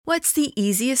What's the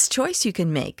easiest choice you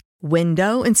can make?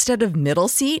 Window instead of middle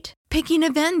seat? Picking a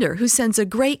vendor who sends a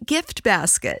great gift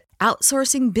basket?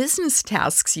 Outsourcing business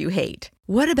tasks you hate?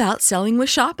 What about selling with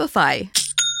Shopify?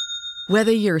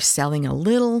 Whether you're selling a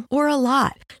little or a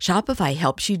lot, Shopify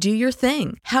helps you do your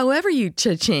thing, however you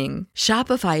cha-ching.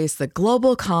 Shopify is the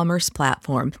global commerce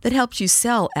platform that helps you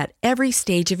sell at every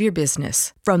stage of your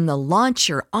business. From the launch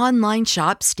your online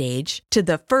shop stage to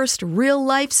the first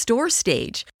real-life store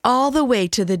stage, all the way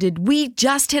to the did we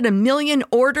just hit a million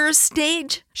orders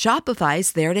stage.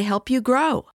 Shopify's there to help you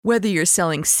grow. Whether you're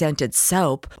selling scented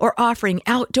soap or offering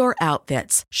outdoor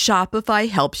outfits, Shopify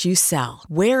helps you sell.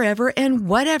 Wherever and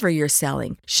whatever you're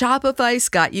selling, Shopify's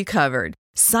got you covered.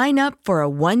 Sign up for a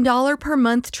 $1 per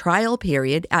month trial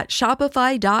period at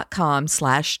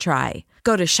shopify.com/try.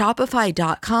 Go to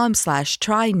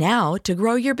shopify.com/try now to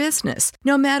grow your business,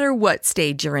 no matter what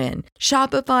stage you're in.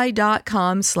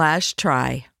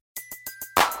 Shopify.com/try.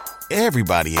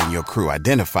 Everybody in your crew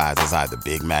identifies as either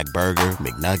Big Mac Burger,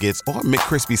 McNuggets, or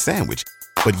McCrispy Sandwich.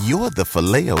 But you're the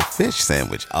Filet-O-Fish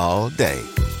Sandwich all day.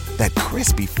 That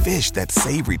crispy fish, that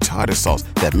savory tartar sauce,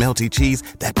 that melty cheese,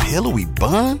 that pillowy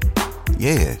bun.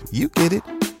 Yeah, you get it.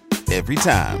 Every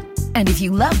time. And if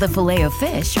you love the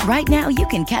Filet-O-Fish, right now you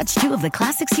can catch two of the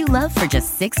classics you love for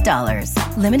just $6.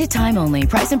 Limited time only.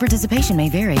 Price and participation may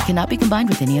vary. Cannot be combined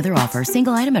with any other offer.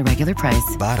 Single item at regular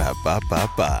price.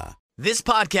 Ba-da-ba-ba-ba. This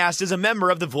podcast is a member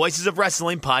of the Voices of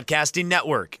Wrestling Podcasting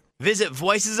Network. Visit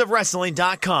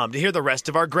voicesofwrestling.com to hear the rest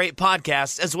of our great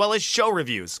podcasts, as well as show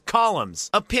reviews, columns,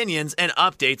 opinions, and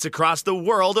updates across the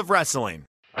world of wrestling.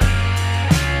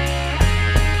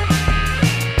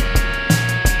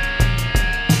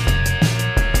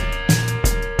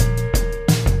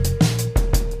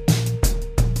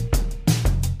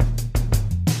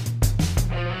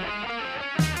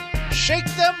 Shake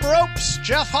them ropes,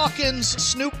 Jeff Hawkins,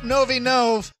 Snoop Novi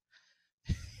Nove.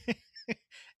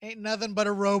 Ain't nothing but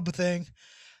a robe thing.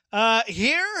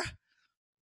 Here?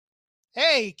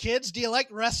 Hey, kids, do you like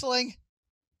wrestling? Is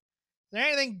there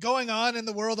anything going on in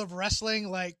the world of wrestling?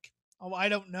 Like, oh, I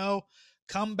don't know,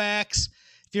 comebacks?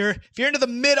 If you're into the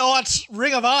mid-aughts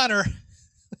Ring of Honor,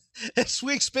 this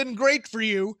week's been great for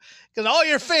you because all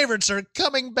your favorites are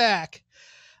coming back.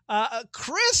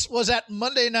 Chris was at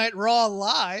Monday Night Raw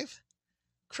Live.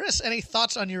 Chris, any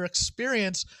thoughts on your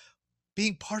experience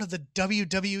being part of the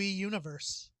WWE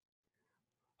universe?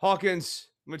 Hawkins,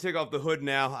 I'm going to take off the hood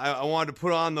now. I wanted to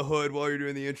put on the hood while you're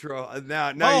doing the intro. Now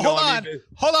you know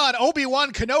hold on.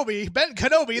 Obi-Wan Kenobi, Ben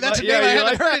Kenobi. That's a name I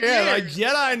haven't heard in years. Like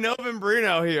Jedi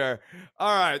Novembrino here.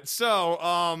 All right. So,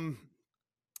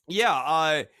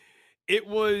 it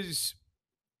was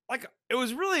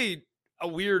really a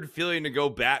weird feeling to go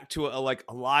back to a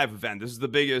live event. This is the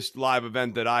biggest live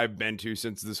event that I've been to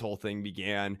since this whole thing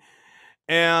began.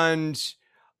 And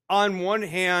on one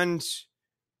hand,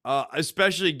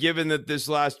 especially given that this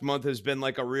last month has been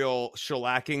like a real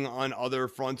shellacking on other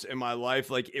fronts in my life,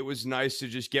 like it was nice to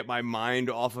just get my mind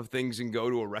off of things and go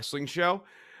to a wrestling show.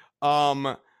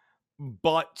 But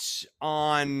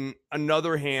on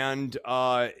another hand,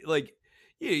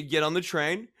 you get on the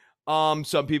train.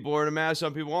 Some people are in a mask,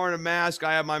 some people aren't in a mask.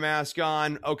 I have my mask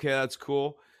on. Okay, that's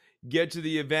cool. Get to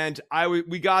the event.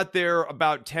 We got there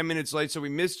about 10 minutes late, so we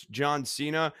missed John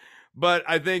Cena. But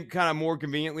I think kind of more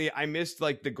conveniently, I missed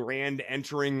like the grand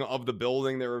entering of the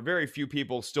building. There were very few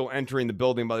people still entering the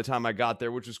building by the time I got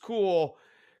there, which was cool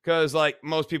because like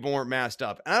most people weren't masked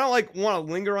up. And I don't like want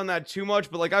to linger on that too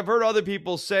much, but like I've heard other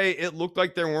people say it looked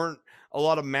like there weren't a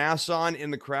lot of masks on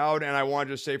in the crowd. And I want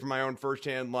to just say from my own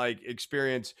firsthand like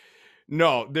experience,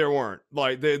 no, there weren't.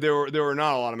 Like there were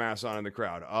not a lot of masks on in the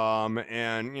crowd.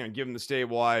 And you know, given the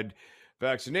statewide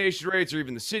vaccination rates or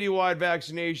even the citywide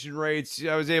vaccination rates,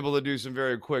 I was able to do some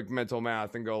very quick mental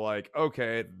math and go like,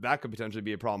 okay, that could potentially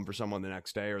be a problem for someone the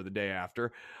next day or the day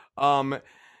after.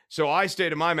 So I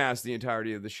stayed in my mask the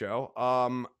entirety of the show.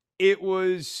 It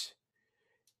was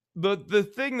the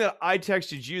thing that I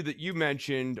texted you that you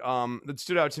mentioned that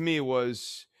stood out to me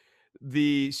was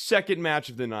the second match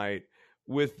of the night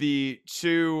with the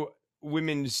two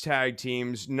women's tag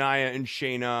teams, Nia and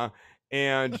Shayna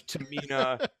and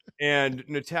Tamina and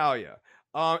Natalya.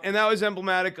 And that was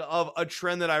emblematic of a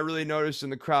trend that I really noticed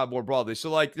in the crowd more broadly. So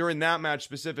like during that match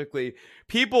specifically,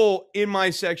 people in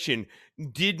my section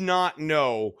did not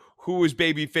know who was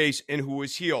babyface and who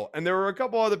was heel. And there were a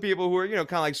couple other people who were, you know,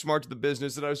 kind of like smart to the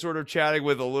business that I was sort of chatting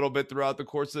with a little bit throughout the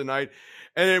course of the night.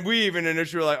 And then we even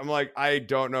initially I'm like, I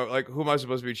don't know, like, who am I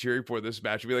supposed to be cheering for this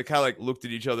match? We like kind of like looked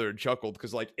at each other and chuckled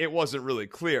because like it wasn't really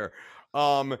clear.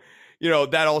 You know,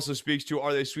 that also speaks to,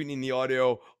 are they sweetening the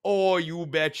audio? Oh, you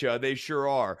betcha. They sure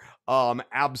are.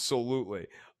 Absolutely.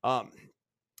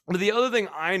 But the other thing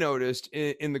I noticed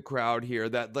in the crowd here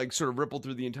that like sort of rippled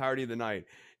through the entirety of the night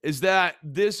is that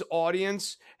this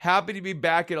audience happy to be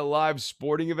back at a live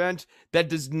sporting event. That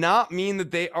does not mean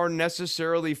that they are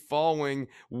necessarily following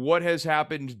what has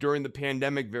happened during the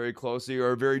pandemic very closely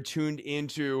or very tuned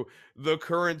into the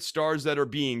current stars that are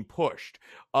being pushed.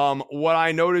 What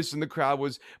I noticed in the crowd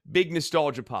was big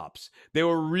nostalgia pops. They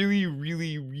were really,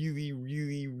 really, really,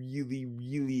 really, really,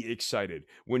 really excited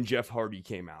when Jeff Hardy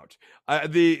came out.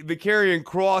 The Karrion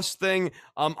Kross thing,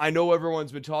 I know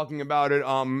everyone's been talking about it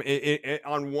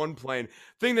on one plane.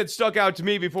 Thing that stuck out to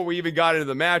me before we even got into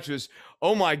the match was,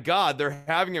 oh my God, they're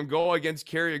having him go against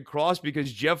Karrion Kross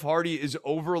because Jeff Hardy is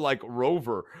over like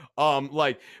Rover.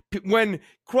 When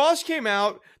Kross came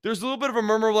out, there's a little bit of a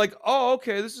murmur of like, oh,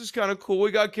 okay, this is kind of cool.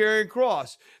 We got Karrion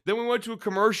Kross. Then we went to a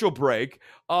commercial break.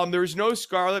 There was no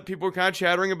Scarlett. People were kind of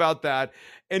chattering about that.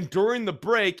 And during the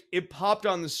break, it popped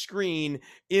on the screen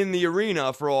in the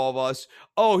arena for all of us.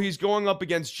 Oh, he's going up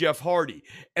against Jeff Hardy.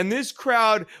 And this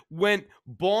crowd went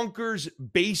bonkers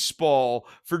baseball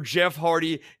for Jeff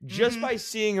Hardy just by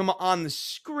seeing him on the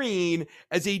screen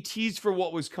as a tease for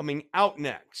what was coming out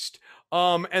next.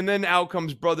 And then out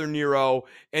comes Brother Nero,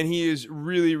 and he is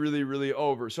really, really, really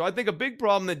over. So I think a big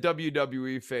problem that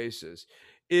WWE faces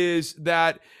is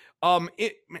that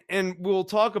and we'll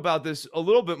talk about this a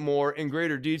little bit more in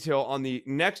greater detail on the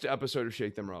next episode of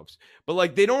Shake Them Ropes. But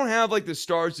like they don't have like the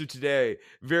stars of today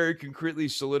very concretely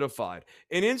solidified.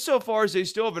 And insofar as they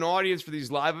still have an audience for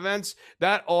these live events,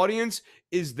 that audience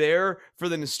is there for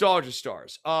the nostalgia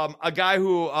stars. A guy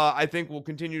who I think will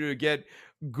continue to get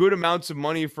good amounts of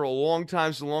money for a long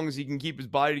time, so long as he can keep his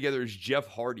body together, is Jeff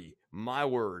Hardy. My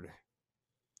word.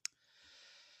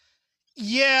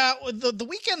 Yeah, the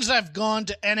weekends I've gone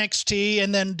to NXT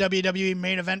and then WWE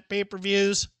main event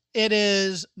pay-per-views, it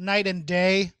is night and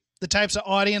day, the types of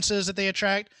audiences that they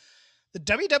attract. The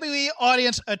WWE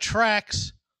audience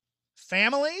attracts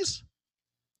families,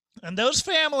 and those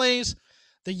families,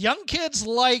 the young kids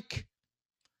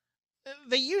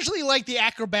they usually like the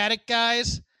acrobatic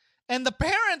guys, and the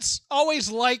parents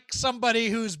always like somebody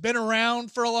who's been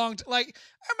around for a long time. Like,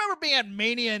 I remember being at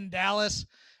Mania in Dallas,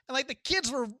 and like the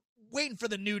kids were waiting for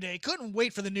the New Day. Couldn't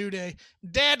wait for the New Day.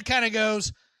 Dad kind of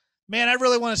goes, man, I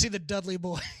really want to see the Dudley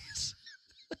Boys.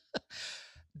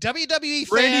 WWE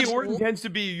fans. Randy Orton tends to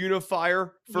be a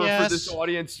unifier for this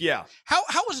audience. Yeah. How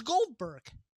was Goldberg?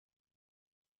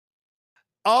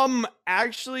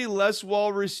 Actually less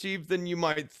well received than you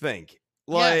might think.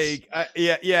 Like,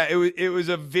 yes. It was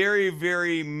a very,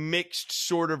 very mixed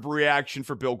sort of reaction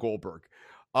for Bill Goldberg.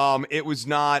 It was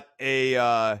not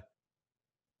a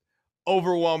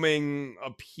overwhelming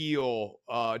appeal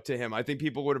to him. I think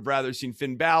people would have rather seen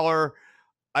Finn Balor.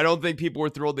 I don't think people were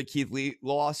thrilled that Keith Lee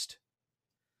lost.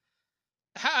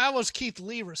 How was Keith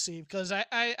Lee received? Because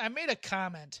I made a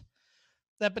comment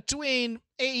that between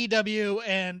AEW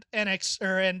and and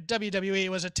WWE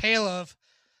was a tale of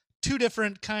two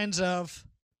different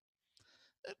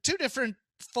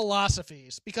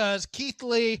philosophies, because Keith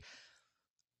Lee,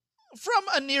 from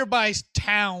a nearby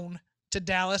town to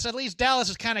Dallas, at least Dallas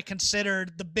is kind of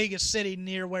considered the biggest city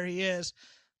near where he is,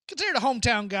 considered a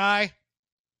hometown guy,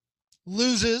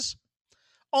 loses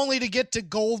only to get to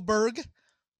Goldberg,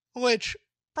 which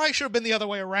probably should have been the other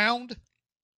way around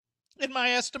in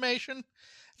my estimation,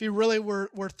 if you really were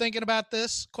thinking about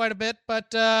this quite a bit.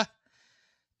 But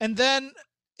and then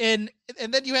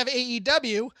you have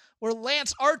AEW, where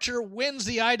Lance Archer wins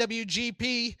the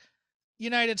IWGP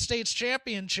United States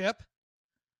Championship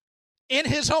in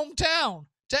his hometown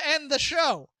to end the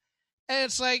show. And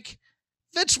it's like,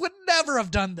 Vince would never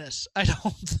have done this, I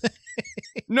don't think.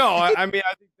 No, I mean,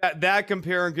 I think that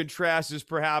compare and contrast is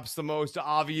perhaps the most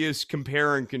obvious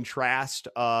compare and contrast.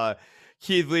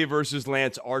 Keith Lee versus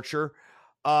Lance Archer.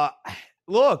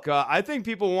 Look, I think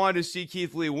people wanted to see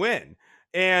Keith Lee win.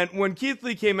 And when Keith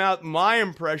Lee came out, my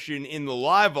impression in the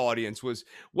live audience was,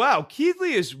 wow, Keith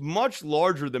Lee is much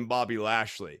larger than Bobby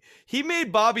Lashley. He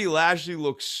made Bobby Lashley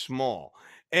look small.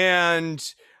 And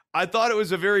I thought it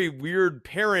was a very weird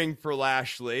pairing for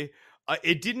Lashley.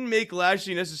 It didn't make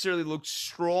Lashley necessarily look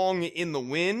strong in the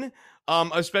win,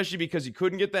 especially because he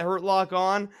couldn't get the Hurt Lock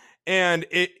on. And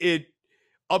it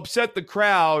upset the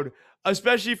crowd,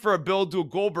 especially for a build to a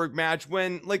Goldberg match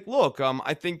when, like, look,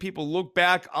 I think people look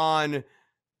back on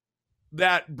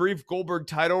that brief Goldberg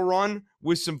title run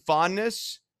with some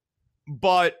fondness,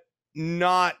 but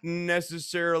not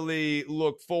necessarily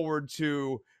look forward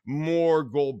to more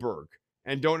Goldberg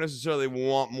and don't necessarily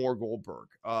want more Goldberg.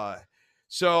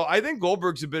 So I think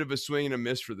Goldberg's a bit of a swing and a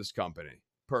miss for this company,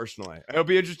 personally. It'll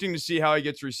be interesting to see how he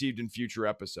gets received in future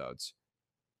episodes.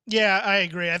 Yeah, I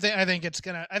agree. I think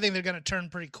they're gonna turn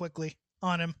pretty quickly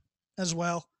on him as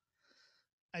well.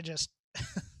 I just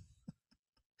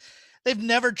they've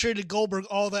never treated Goldberg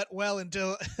all that well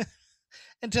until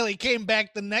until he came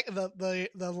back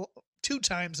the 2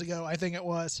 times ago, I think it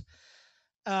was.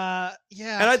 Yeah.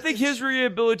 And I think his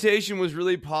rehabilitation was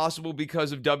really possible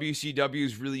because of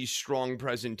WCW's really strong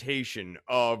presentation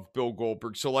of Bill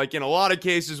Goldberg. So like in a lot of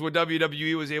cases, what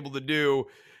WWE was able to do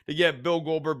to get Bill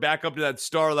Goldberg back up to that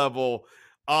star level,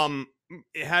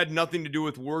 it had nothing to do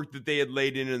with work that they had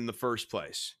laid in the first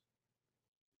place.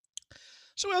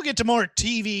 So we'll get to more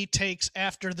TV takes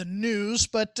after the news,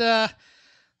 but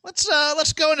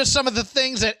let's go into some of the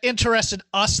things that interested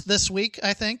us this week,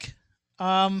 I think.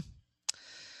 In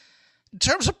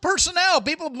terms of personnel,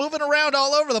 people moving around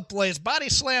all over the place.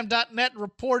 Bodyslam.net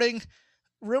reporting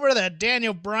rumor that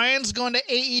Daniel Bryan's going to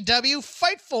AEW.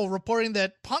 Fightful reporting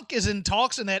that Punk is in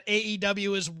talks and that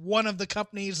AEW is one of the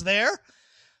companies there.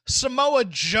 Samoa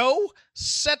Joe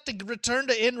set to return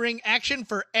to in-ring action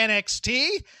for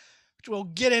NXT, which we'll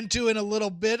get into in a little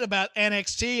bit about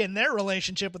NXT and their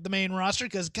relationship with the main roster,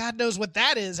 because God knows what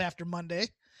that is after Monday.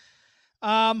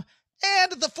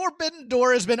 And the Forbidden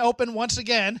Door has been opened once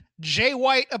again. Jay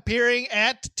White appearing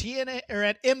at TNA or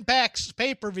at Impact's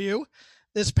pay-per-view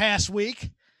this past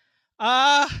week.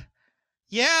 Yeah.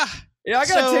 Yeah, I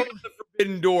gotta take up the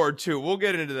Forbidden Door too. We'll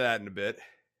get into that in a bit.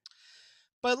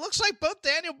 But it looks like both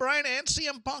Daniel Bryan and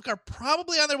CM Punk are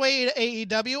probably on their way to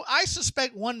AEW. I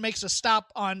suspect one makes a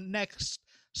stop on next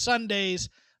Sunday's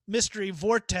Mystery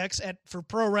Vortex for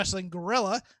Pro Wrestling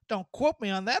Guerrilla. Don't quote me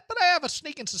on that, but I have a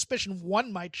sneaking suspicion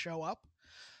one might show up.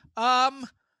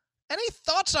 Any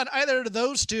thoughts on either of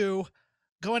those two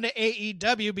going to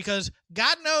AEW? Because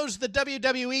God knows the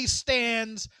WWE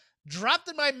stands dropped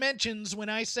in my mentions when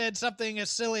I said something as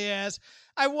silly as,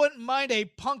 I wouldn't mind a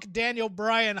Punk Daniel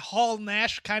Bryan Hall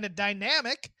Nash kind of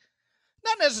dynamic.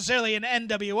 Not necessarily an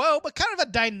NWO, but kind of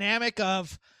a dynamic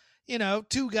of, you know,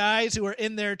 two guys who are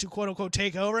in there to quote unquote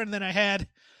take over. And then I had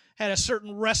a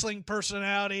certain wrestling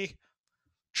personality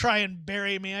try and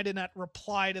bury me. I did not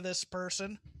reply to this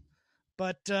person,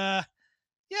 but yeah,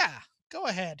 go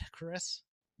ahead, Chris.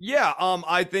 Yeah,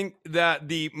 I think that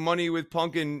the money with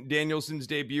Punk and Danielson's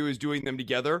debut is doing them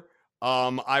together.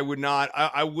 I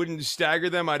wouldn't stagger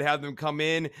them. I'd have them come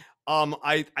in.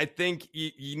 I think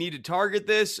you need to target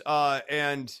this,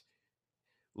 and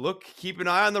look, keep an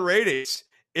eye on the ratings.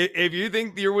 If you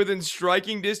think you're within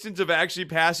striking distance of actually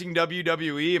passing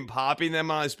WWE and popping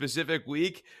them on a specific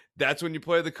week, that's when you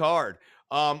play the card.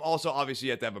 Also, obviously,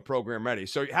 you have to have a program ready.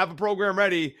 So you have a program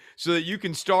ready so that you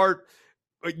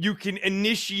can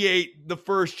initiate the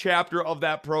first chapter of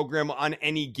that program on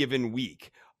any given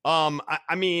week. I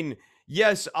mean,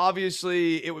 yes,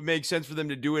 obviously, it would make sense for them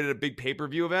to do it at a big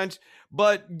pay-per-view event,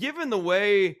 but given the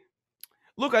way,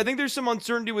 look, I think there's some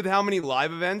uncertainty with how many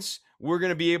live events we're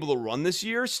going to be able to run this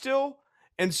year still.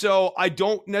 And so I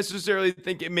don't necessarily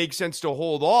think it makes sense to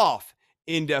hold off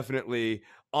indefinitely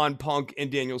on Punk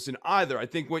and Danielson either. I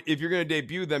think if you're going to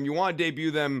debut them, you want to debut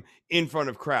them in front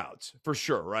of crowds for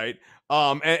sure. Right.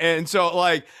 And so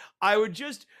like, I would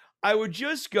just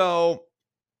go,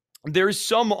 there's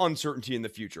some uncertainty in the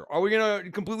future. Are we going to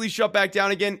completely shut back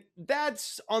down again?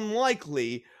 That's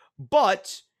unlikely,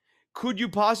 but could you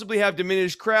possibly have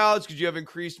diminished crowds? Could you have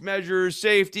increased measures,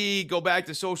 safety, go back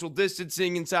to social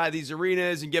distancing inside these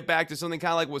arenas and get back to something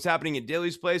kind of like what's happening in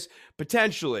Daly's Place?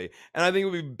 Potentially. And I think it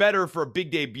would be better for a big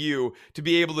debut to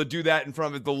be able to do that in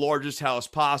front of the largest house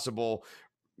possible,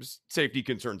 safety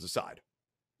concerns aside.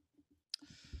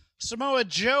 Samoa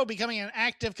Joe becoming an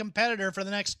active competitor for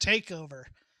the next takeover.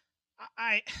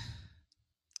 I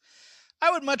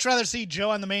would much rather see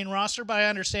Joe on the main roster, but I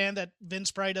understand that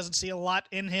Vince probably doesn't see a lot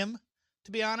in him,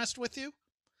 to be honest with you.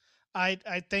 I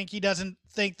think he doesn't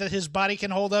think that his body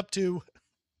can hold up to,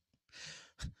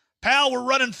 pal, we're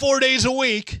running 4 days a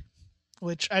week,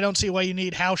 which I don't see why you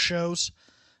need house shows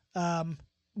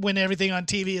when everything on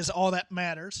TV is all that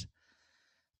matters.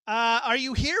 Are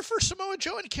you here for Samoa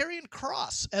Joe and Karrion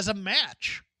Kross as a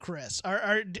match, Chris?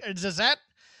 Does that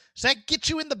get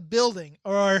you in the building,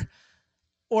 or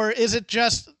is it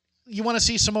just you want to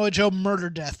see Samoa Joe murder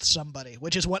death somebody,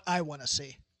 which is what I want to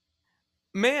see?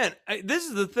 Man, this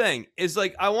is the thing. Is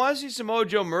like I want to see Samoa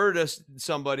Joe murder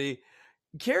somebody.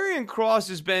 Karrion Kross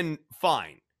has been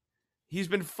fine. He's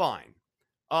been fine.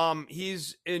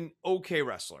 He's an okay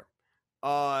wrestler.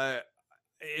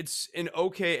 It's an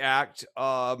okay act.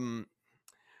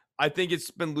 I think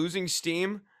it's been losing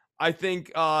steam. I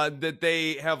think that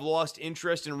they have lost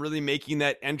interest in really making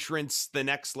that entrance the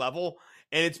next level.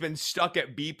 And it's been stuck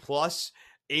at B+.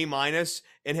 A-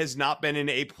 and has not been an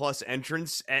A+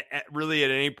 entrance really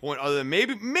at any point other than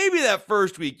maybe that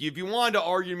first week. If you wanted to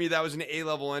argue to me that was an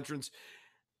A-level entrance,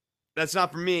 that's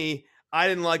not for me. I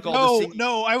didn't like all the singing.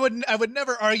 No, I would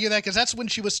never argue that, because that's when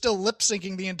she was still lip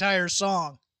syncing the entire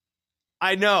song.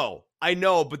 I know,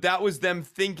 but that was them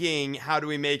thinking, how do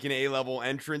we make an A-level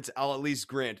entrance? I'll at least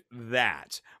grant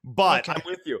that. But okay.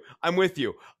 I'm with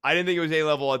you. I didn't think it was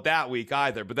A-level at that week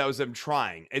either, but that was them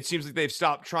trying. It seems like they've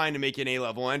stopped trying to make an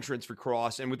A-level entrance for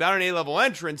Cross, and without an A-level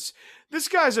entrance, this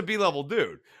guy's a B-level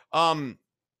dude.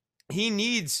 He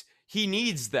needs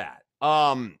that.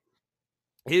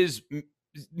 His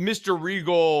Mr.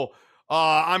 Regal,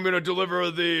 I'm going to deliver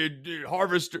the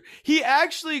harvester. He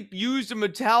actually used a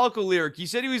Metallica lyric. He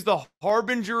said he was the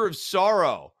harbinger of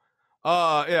sorrow.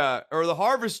 Or the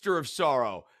harvester of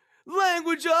sorrow.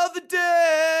 Language of the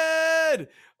dead.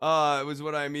 It was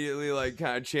what I immediately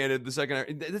kind of chanted the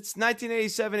second. It's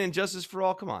 1987 and Justice for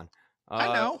All. Come on.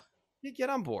 I know. Get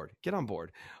on board.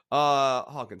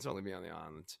 Hawkins, don't leave me on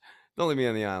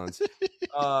the islands.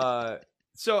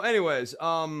 So anyways,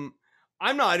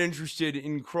 I'm not interested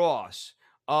in Cross.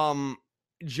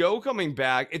 Joe coming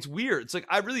back, it's weird. It's like,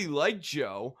 I really like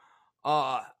Joe.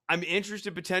 I'm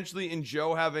interested potentially in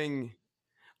Joe having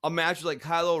a match with like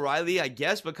Kyle O'Reilly, I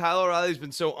guess, but Kyle O'Reilly's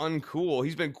been so uncool.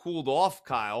 He's been cooled off,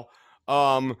 Kyle.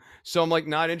 So I'm like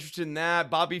not interested in that.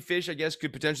 Bobby Fish, I guess,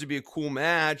 could potentially be a cool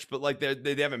match, but like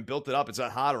they haven't built it up. It's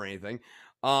not hot or anything.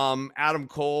 Adam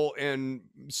Cole and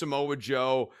Samoa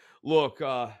Joe. Look,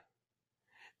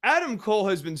 Adam Cole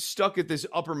has been stuck at this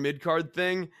upper mid-card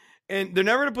thing, and they're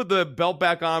never going to put the belt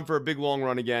back on for a big long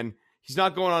run again. He's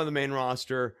not going on to the main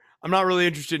roster. I'm not really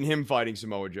interested in him fighting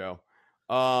Samoa Joe.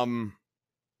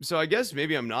 So I guess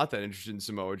maybe I'm not that interested in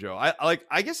Samoa Joe.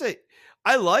 I guess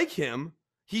I like him.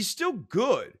 He's still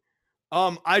good.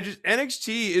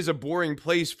 NXT is a boring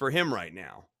place for him right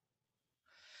now.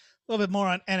 A little bit more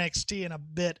on NXT in a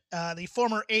bit. The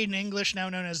former Aiden English, now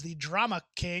known as the Drama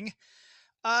King,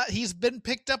 he's been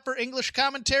picked up for English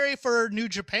commentary for New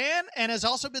Japan and has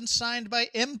also been signed by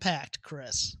Impact,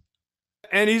 Chris.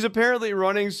 And he's apparently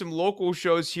running some local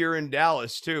shows here in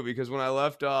Dallas, too, because when I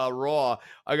left Raw,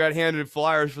 I got handed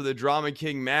flyers for the Drama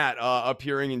King Matt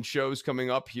appearing in shows coming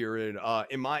up here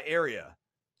in my area.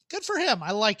 Good for him.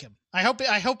 I like him. I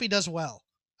hope he does well.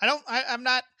 I'm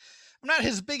not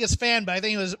his biggest fan, but I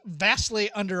think he was vastly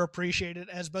underappreciated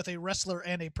as both a wrestler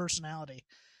and a personality.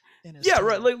 Yeah,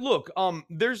 right. Like, look,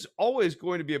 there's always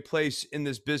going to be a place in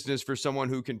this business for someone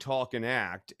who can talk and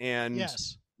act. And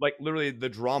yes, like literally the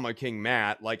Drama King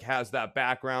Matt, like has that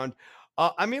background.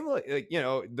 I mean, like, you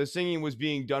know, the singing was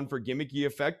being done for gimmicky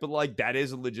effect, but like that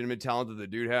is a legitimate talent that the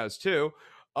dude has too.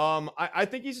 I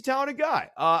think he's a talented guy.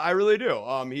 I really do.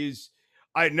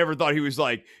 I never thought he was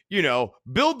like, you know,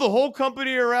 build the whole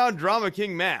company around Drama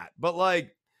King Matt, but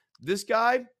like, this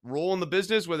guy, role in the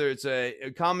business, whether it's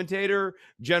a commentator,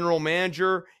 general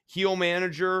manager, heel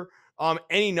manager,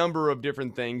 any number of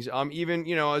different things, even,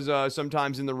 you know, as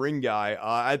sometimes in the ring guy,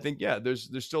 I think, yeah,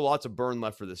 there's still lots of burn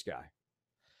left for this guy.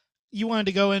 You wanted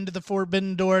to go into the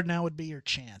Forbidden Door, now would be your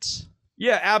chance.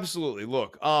 Yeah, absolutely.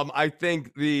 Look, I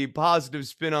think the positive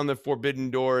spin on the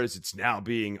Forbidden Door is it's now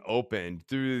being opened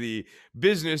through the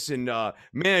business and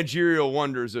managerial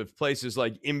wonders of places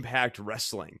like Impact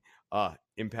Wrestling.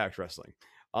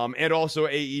 And also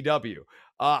AEW.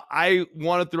 I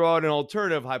want to throw out an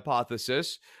alternative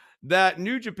hypothesis that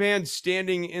New Japan's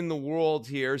standing in the world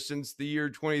here since the year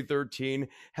 2013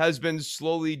 has been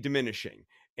slowly diminishing.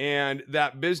 And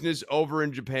that business over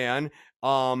in Japan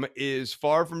is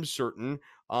far from certain,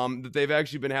 that they've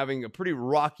actually been having a pretty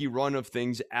rocky run of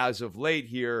things as of late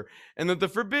here, and that the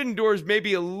Forbidden Doors may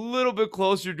be a little bit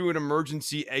closer to an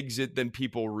emergency exit than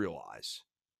people realize.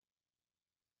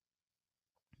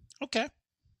 Okay.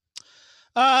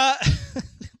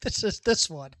 This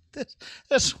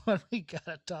one we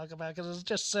gotta talk about because it's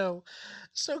just so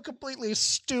completely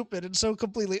stupid and so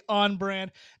completely on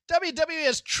brand. WWE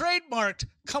has trademarked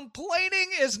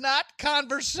 "complaining is not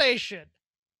conversation"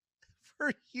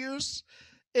 for use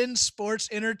in sports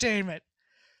entertainment.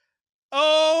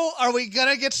 Oh, are we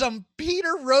gonna get some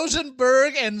Peter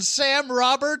Rosenberg and Sam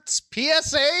Roberts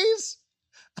PSAs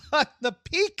on the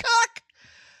Peacock?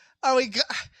 Are we?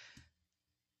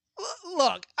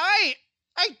 Look, I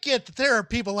get that there are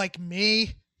people like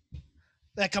me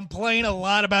that complain a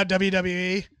lot about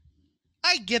WWE.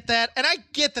 I get that, and I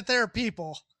get that there are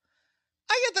people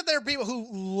who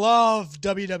love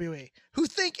WWE, who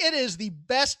think it is the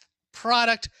best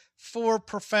product for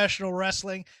professional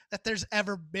wrestling that there's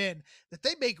ever been, that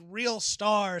they make real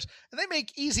stars, and they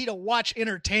make easy to watch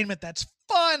entertainment that's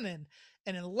fun and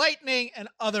enlightening and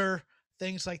other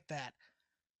things like that.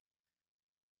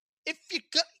 if you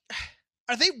go,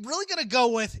 are they really going to go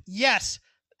with, yes,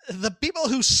 the people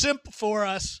who simp for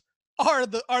us are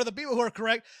the people who are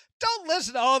correct? Don't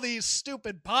listen to all these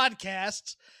stupid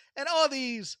podcasts and all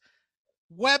these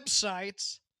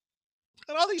websites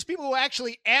and all these people who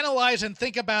actually analyze and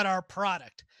think about our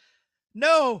product.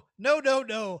 No.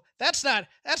 That's not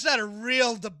a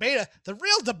real debate. The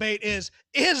real debate is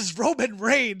Roman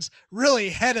Reigns really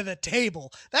head of the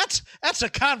table? That's a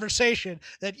conversation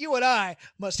that you and I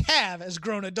must have as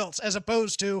grown adults, as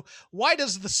opposed to, why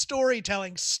does the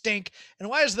storytelling stink and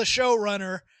why is the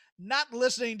showrunner not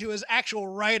listening to his actual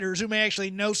writers who may actually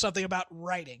know something about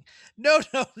writing? No.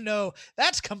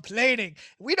 That's complaining.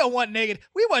 We don't want negative.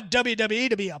 We want WWE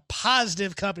to be a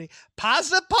positive company.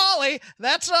 Positive Polly,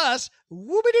 that's us.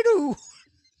 Whoopity-doo.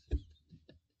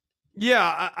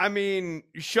 Yeah, I mean,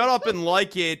 shut up and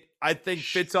like it, I think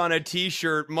fits on a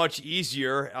t-shirt much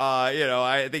easier.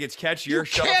 I think it's catchier. You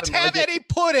can't have any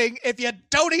pudding if you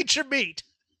don't eat your meat.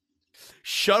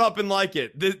 Shut up and like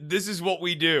it. This is what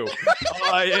we do.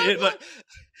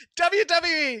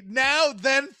 WWE, now,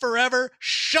 then, forever,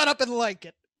 shut up and like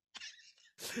it.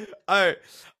 I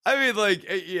mean, like,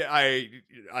 yeah,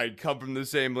 I come from the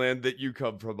same land that you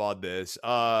come from on this.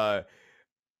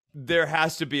 There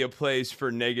has to be a place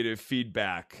for negative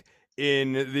feedback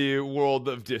in the world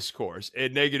of discourse,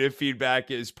 and negative feedback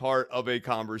is part of a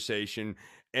conversation.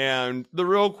 And the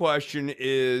real question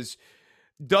is,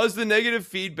 does the negative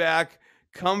feedback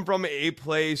come from a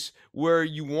place where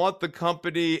you want the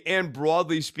company and,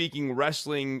 broadly speaking,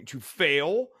 wrestling to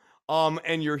fail?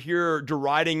 And you're here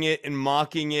deriding it and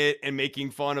mocking it and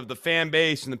making fun of the fan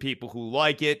base and the people who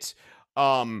like it.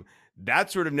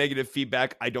 That sort of negative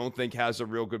feedback, I don't think has a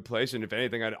real good place. And if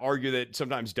anything, I'd argue that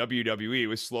sometimes WWE,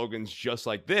 with slogans just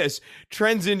like this,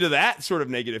 trends into that sort of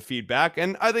negative feedback.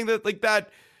 And I think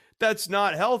that that's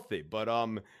not healthy. But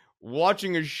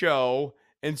watching a show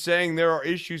and saying there are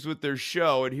issues with their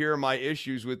show, and here are my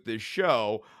issues with this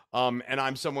show, and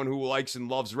I'm someone who likes and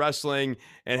loves wrestling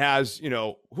and has,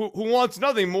 who wants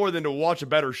nothing more than to watch a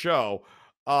better show,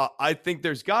 I think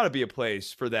there's got to be a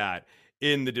place for that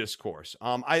in the discourse.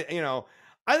 I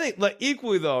think, like,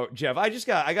 equally though, Jeff, I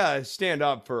gotta stand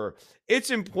up for.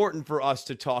 It's important for us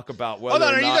to talk about whether.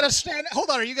 Hold on, are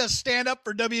you gonna stand up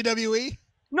for WWE?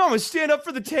 No, I'm gonna stand up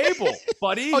for the table,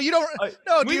 buddy. Oh, you don't?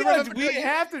 No, do you remember?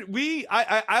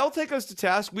 I'll take us to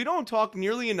task. We don't talk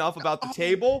nearly enough about the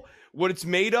table, what it's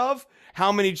made of,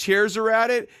 how many chairs are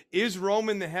at it. Is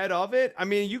Roman the head of it? I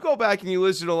mean, you go back and you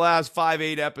listen to the last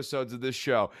 5-8 episodes of this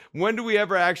show. When do we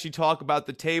ever actually talk about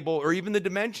the table or even the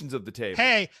dimensions of the table?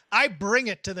 Hey, I bring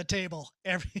it to the table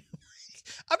every week.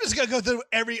 I'm just gonna go through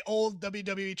every old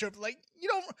WWE trip. Like, you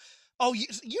don't. Oh,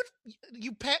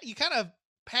 you kind of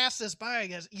pass this by, I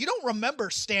guess. You don't remember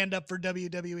stand up for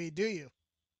WWE, do you?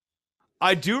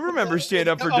 I do remember stand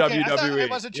up for WWE. I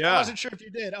wasn't sure if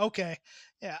you did. Okay.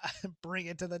 Yeah. Bring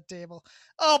it to the table.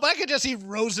 Oh, but I could just see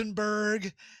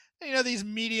Rosenberg, these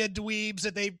media dweebs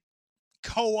that they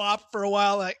co-opt for a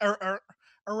while, like, or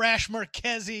Arash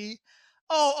Marquezi,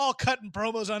 all cutting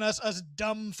promos on us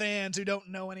dumb fans who don't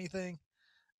know anything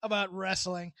about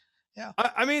wrestling. Yeah.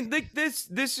 I mean,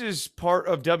 this is part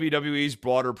of WWE's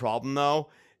broader problem,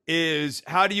 though, is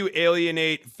how do you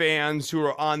alienate fans who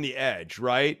are on the edge,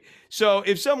 right? So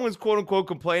if someone's quote unquote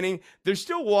complaining, they're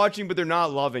still watching, but they're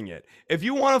not loving it. If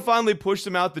you want to finally push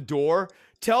them out the door,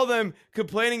 tell them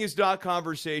complaining is not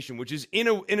conversation, which is in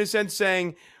a sense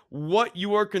saying what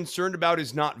you are concerned about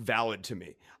is not valid to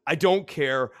me. I don't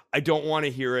care. I don't want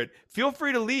to hear it. Feel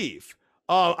free to leave.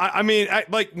 I mean,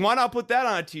 why not put that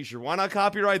on a t-shirt? Why not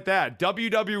copyright that?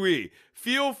 WWE,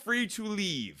 feel free to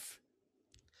leave.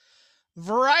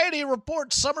 Variety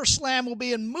reports SummerSlam will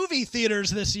be in movie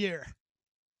theaters this year.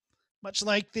 Much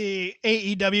like the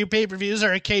AEW pay-per-views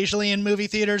are occasionally in movie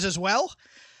theaters as well.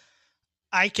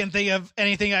 I can think of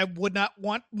anything I would not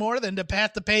want more than to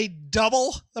have to pay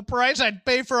double the price I'd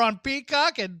pay for on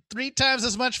Peacock and 3 times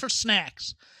as much for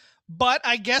snacks. But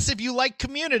I guess if you like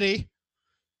Community,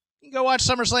 you can go watch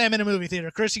SummerSlam in a movie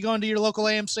theater. Chris, you going to your local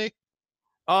AMC?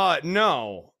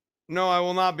 No, I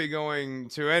will not be going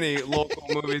to any local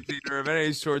movie theater of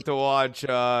any sort to watch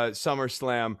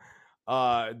SummerSlam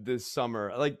this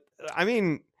summer. Like, I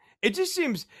mean, it just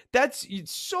seems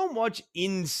it's so much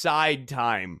inside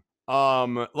time. You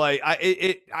want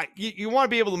to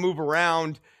be able to move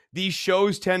around. These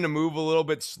shows tend to move a little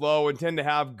bit slow and tend to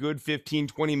have good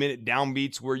 15-20 minute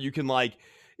downbeats where you can, like,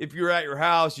 if you're at your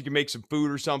house, you can make some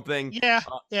food or something. Yeah.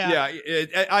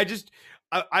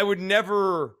 I would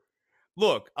never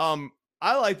look. I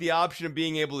like the option of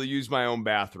being able to use my own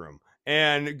bathroom,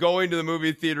 and going to the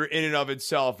movie theater in and of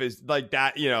itself is like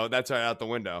that. That's right out the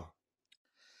window.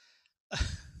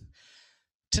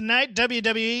 Tonight,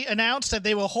 WWE announced that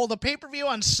they will hold a pay-per-view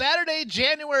on Saturday,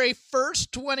 January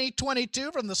 1st,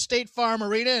 2022 from the State Farm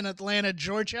Arena in Atlanta,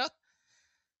 Georgia.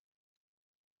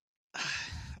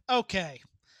 Okay.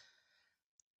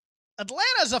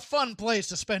 Atlanta's a fun place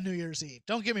to spend New Year's Eve.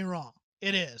 Don't get me wrong.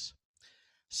 It is.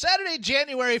 Saturday,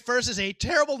 January 1st is a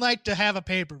terrible night to have a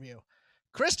pay-per-view.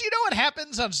 Chris, do you know what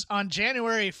happens on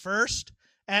January 1st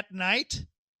at night?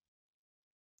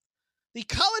 The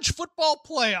college football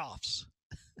playoffs.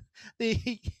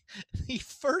 The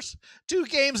first two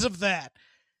games of that.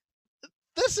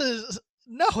 They're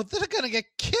going to get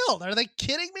killed. Are they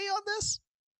kidding me on this?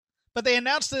 But they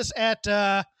announced this at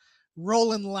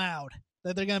Rolling Loud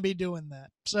that they're going to be doing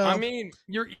that. So I mean,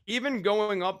 you're even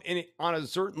going up on a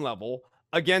certain level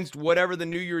against whatever the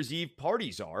New Year's Eve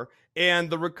parties are and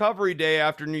the recovery day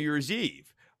after New Year's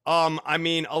Eve. I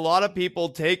mean, a lot of people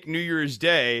take New Year's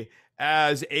Day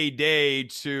as a day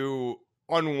to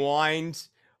unwind,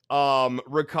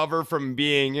 recover from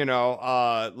being,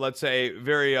 let's say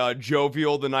very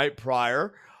jovial the night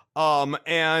prior.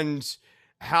 And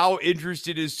how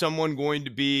interested is someone going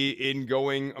to be in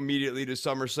going immediately to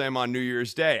SummerSlam on New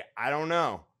Year's Day? I don't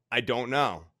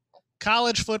know.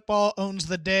 College football owns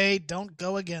the day. Don't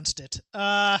go against it.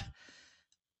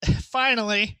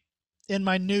 Finally, in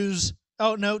my notes,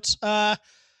 WWE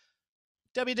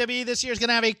this year is going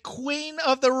to have a Queen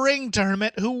of the Ring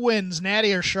tournament. Who wins,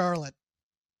 Natty or Charlotte?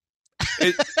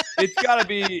 It's gotta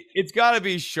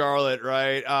be Charlotte,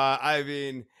 right? I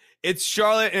mean, it's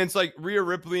Charlotte, and it's like Rhea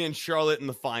Ripley and Charlotte in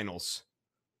the finals.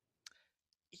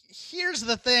 Here's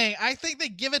the thing. I think they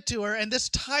give it to her, and this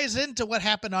ties into what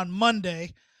happened on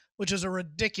Monday, which is a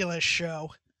ridiculous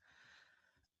show.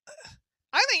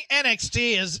 I think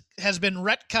NXT has been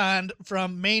retconned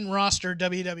from main roster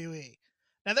WWE.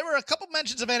 Now, there were a couple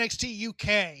mentions of NXT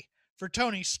UK for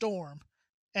Tony Storm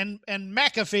and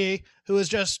McAfee,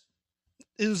 who's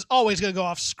always going to go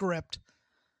off script,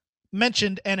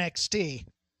 mentioned NXT.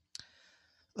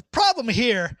 The problem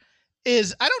here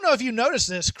is, I don't know if you noticed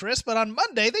this, Chris, but on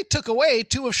Monday, they took away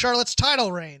two of Charlotte's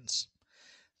title reigns.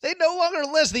 They no longer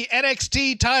list the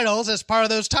NXT titles as part of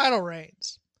those title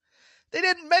reigns. They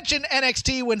didn't mention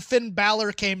NXT when Finn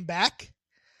Balor came back.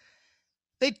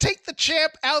 They take the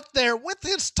champ out there with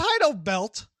his title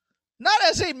belt, not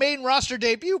as a main roster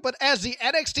debut, but as the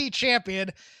NXT champion,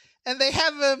 and they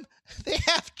have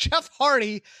Jeff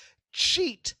Hardy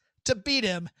cheat to beat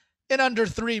him in under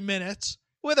 3 minutes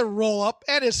with a roll-up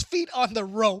and his feet on the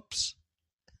ropes.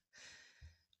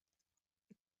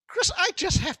 Chris, I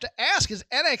just have to ask, is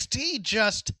NXT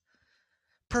just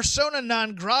persona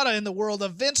non grata in the world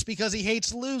of Vince because he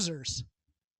hates losers?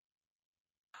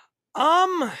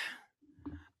 I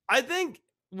think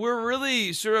we're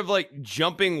really sort of like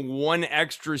jumping one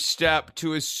extra step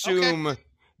to assume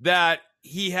that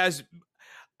he has.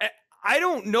 I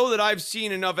don't know that I've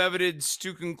seen enough evidence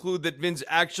to conclude that Vince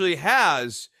actually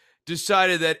has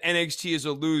decided that NXT is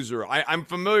a loser. I'm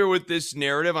familiar with this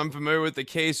narrative. I'm familiar with the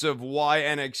case of why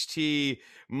NXT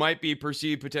might be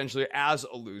perceived potentially as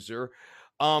a loser.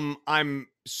 I'm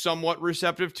somewhat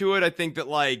receptive to it. I think that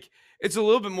it's a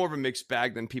little bit more of a mixed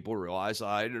bag than people realize.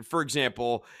 For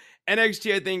example,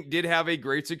 NXT, I think, did have a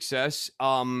great success,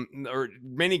 or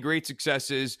many great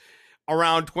successes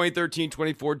around 2013,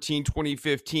 2014,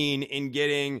 2015 in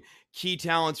getting key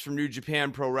talents from New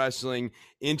Japan Pro Wrestling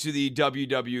into the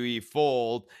WWE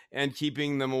fold and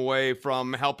keeping them away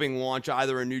from helping launch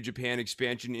either a New Japan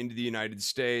expansion into the United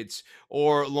States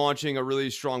or launching a really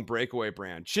strong breakaway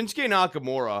brand. Shinsuke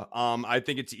Nakamura, I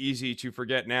think it's easy to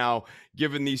forget now,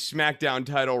 given the SmackDown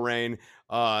title reign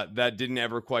that didn't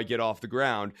ever quite get off the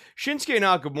ground. Shinsuke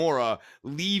Nakamura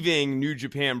leaving New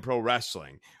Japan Pro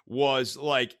Wrestling was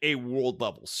like a world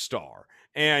level star.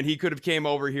 And he could have came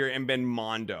over here and been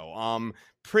Mondo.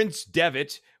 Prince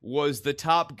Devitt was the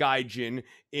top gaijin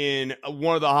in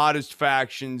one of the hottest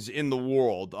factions in the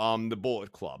world, the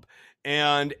Bullet Club.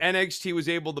 And NXT was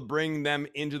able to bring them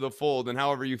into the fold. And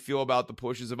however you feel about the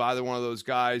pushes of either one of those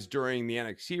guys during the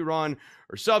NXT run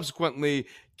or subsequently,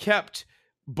 kept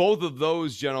both of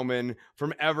those gentlemen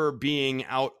from ever being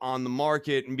out on the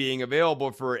market and being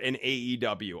available for an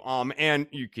AEW. And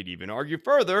you could even argue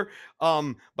further,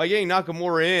 by getting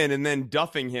Nakamura in and then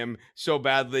duffing him so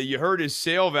badly, you hurt his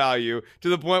sale value to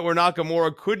the point where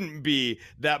Nakamura couldn't be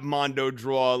that Mondo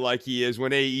draw like he is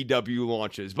when AEW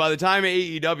launches. By the time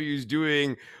AEW is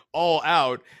doing all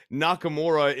out,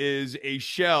 Nakamura is a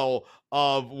shell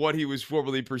of what he was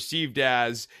formerly perceived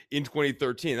as in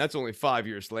 2013. That's only 5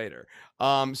 years later.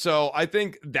 So I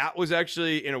think that was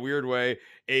actually, in a weird way,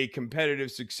 a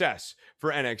competitive success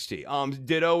for NXT.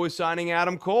 Ditto was signing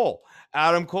Adam Cole.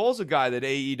 Adam Cole's a guy that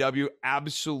AEW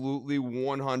absolutely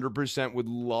 100% would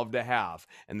love to have,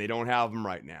 and they don't have him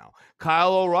right now.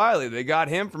 Kyle O'Reilly, they got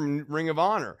him from Ring of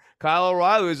Honor. Kyle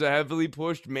O'Reilly is a heavily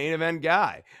pushed main event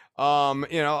guy.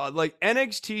 Like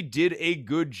NXT did a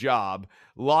good job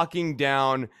locking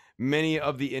down many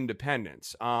of the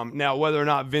independents. Now, whether or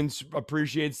not Vince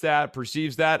appreciates that,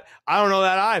 perceives that, I don't know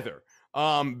that either.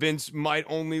 Vince might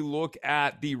only look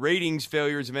at the ratings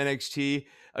failures of NXT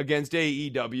against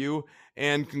AEW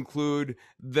and conclude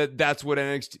that that's what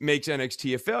makes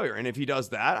NXT a failure. And if he does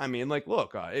that, I mean, like,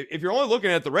 look, if you're only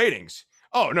looking at the ratings,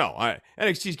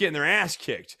 NXT's getting their ass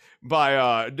kicked by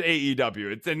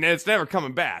AEW. It's never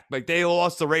coming back. Like, they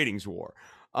lost the ratings war.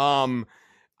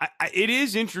 It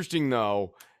is interesting,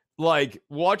 though, like,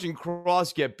 watching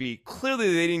Cross get beat.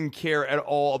 Clearly, they didn't care at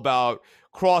all about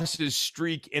Cross's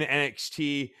streak in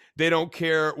NXT. They don't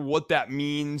care what that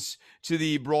means to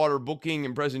the broader booking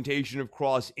and presentation of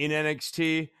Cross in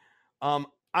NXT.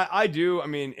 I do. I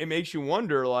mean, it makes you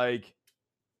wonder, like,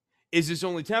 is this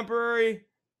only temporary?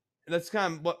 That's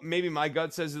kind of what maybe my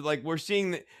gut says, is like, we're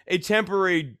seeing a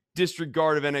temporary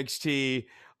disregard of NXT,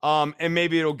 and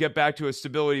maybe it'll get back to a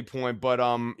stability point. But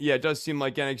it does seem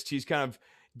like NXT's kind of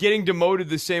getting demoted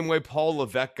the same way Paul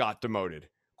Levesque got demoted,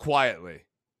 quietly.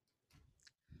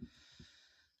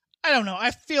 I don't know.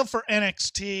 I feel for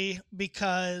NXT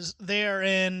because they're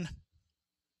in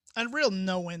a real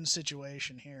no-win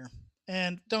situation here.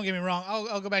 And don't get me wrong,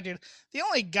 I'll go back to it. The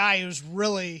only guy who's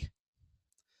really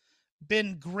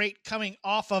been great coming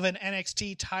off of an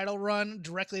NXT title run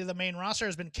directly to the main roster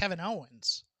has been Kevin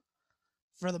Owens,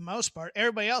 for the most part.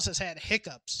 Everybody else has had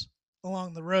hiccups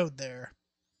along the road there.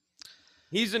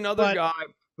 He's another guy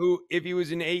who, if he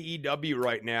was in AEW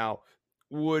right now,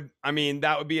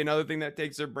 that would be another thing that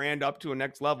takes their brand up to a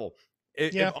next level.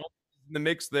 If in the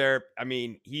mix there, I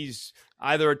mean, he's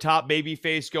either a top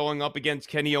babyface going up against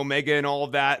Kenny Omega and all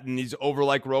of that, and he's over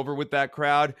like Rover with that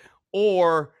crowd,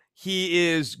 or he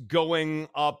is going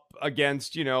up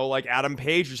against, like Adam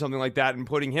Page or something like that and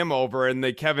putting him over, and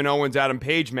the Kevin Owens-Adam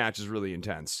Page match is really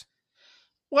intense.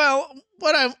 Well,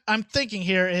 what I'm thinking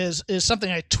here is something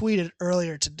I tweeted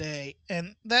earlier today,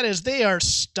 and that is they are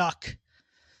stuck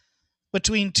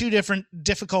between two different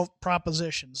difficult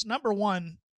propositions. Number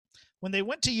one, when they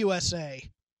went to USA,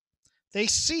 they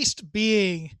ceased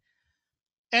being,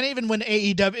 and even when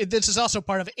AEW, this is also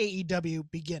part of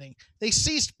AEW beginning, they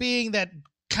ceased being that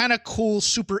kind of cool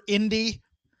super indie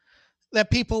that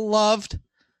people loved,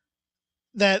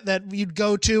 that you'd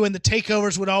go to, and the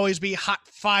takeovers would always be hot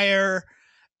fire,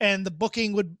 and the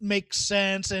booking would make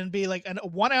sense and be like a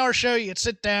 1 hour show. You could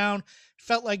sit down,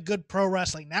 felt like good pro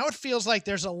wrestling. Now it feels like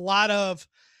there's a lot of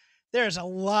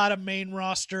main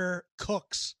roster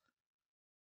cooks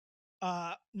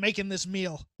making this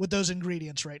meal with those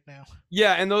ingredients right now.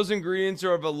 Yeah, and those ingredients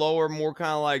are of a lower, more kind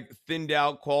of like thinned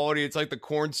out quality. It's like the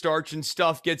cornstarch and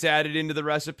stuff gets added into the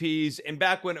recipes. And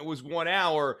back when it was 1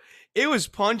 hour, it was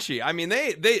punchy. I mean,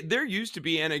 there used to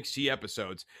be NXT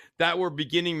episodes that were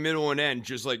beginning, middle, and end,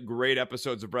 just like great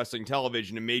episodes of wrestling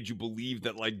television, and made you believe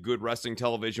that like good wrestling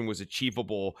television was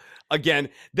achievable. Again,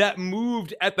 that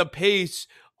moved at the pace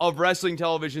of wrestling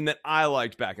television that I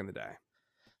liked back in the day.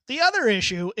 The other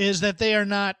issue is that they are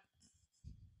not,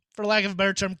 for lack of a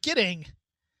better term, getting,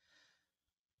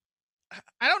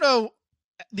 I don't know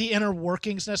the inner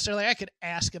workings necessarily. I could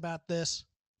ask about this,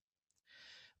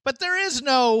 but there is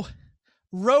no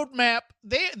roadmap.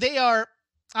 They are,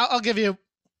 I'll give you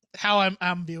how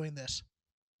I'm viewing this.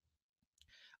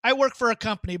 I work for a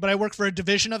company, but I work for a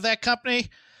division of that company,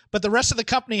 but the rest of the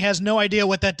company has no idea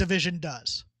what that division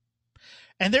does.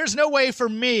 And there's no way for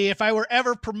me, if I were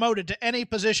ever promoted to any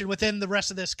position within the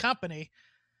rest of this company,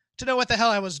 to know what the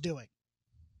hell I was doing.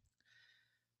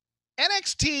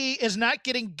 NXT is not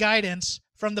getting guidance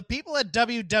from the people at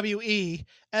WWE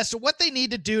as to what they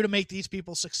need to do to make these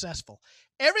people successful.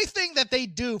 Everything that they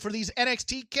do for these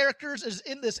NXT characters is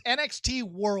in this NXT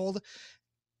world,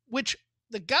 which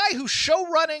the guy who's show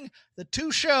running the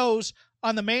two shows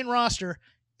on the main roster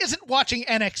isn't watching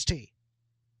NXT.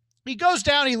 He goes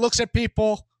down, he looks at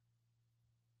people.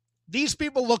 These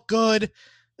people look good.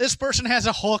 This person has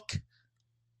a hook.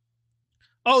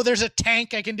 Oh, there's a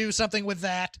tank. I can do something with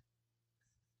that.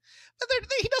 But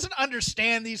he doesn't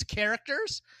understand these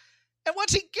characters. And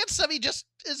once he gets them, he just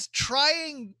is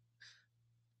trying.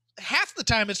 Half the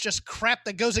time, it's just crap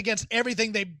that goes against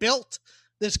everything they built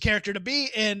this character to be.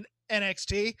 And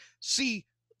NXT. See,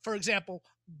 for example,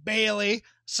 Bayley,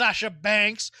 Sasha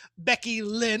Banks, Becky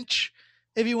Lynch,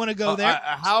 if you want to go there.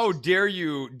 How dare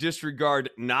you disregard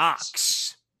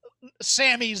Knox?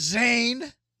 Sami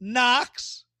Zayn,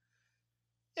 Knox.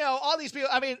 You know, all these people.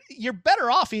 I mean, you're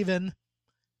better off even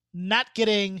not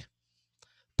getting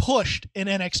pushed in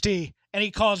NXT and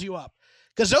he calls you up.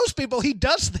 Because those people he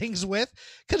does things with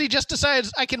because he just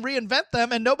decides I can reinvent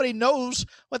them and nobody knows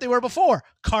what they were before.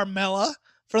 Carmella,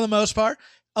 for the most part.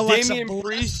 Alexa Damian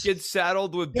Priest gets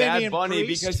saddled with Bad Bunny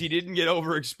because he didn't get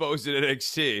overexposed at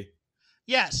NXT.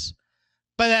 Yes,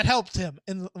 but that helped him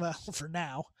for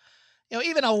now. You know,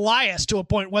 even Elias to a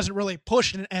point wasn't really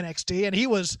pushed in NXT, and he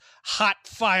was hot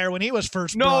fire when he was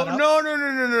first brought up.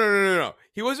 No.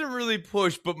 He wasn't really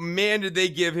pushed, but man, did they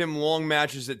give him long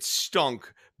matches that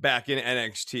stunk back in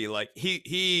NXT. Like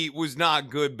he was not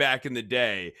good back in the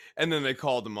day, and then they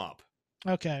called him up.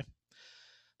 Okay,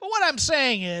 but what I'm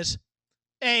saying is,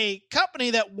 a company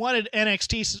that wanted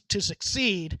NXT to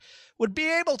succeed would be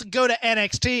able to go to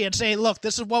NXT and say, look,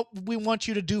 this is what we want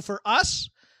you to do for us,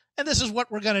 and this is what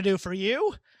we're going to do for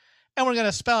you, and we're going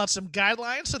to spell out some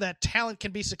guidelines so that talent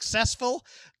can be successful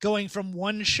going from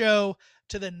one show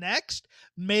to the next.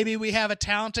 Maybe we have a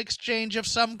talent exchange of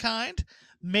some kind.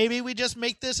 Maybe we just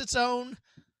make this its own.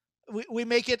 We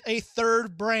make it a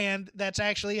third brand that's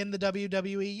actually in the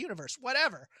WWE universe,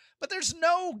 whatever. But there's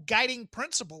no guiding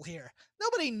principle here.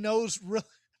 Nobody knows really.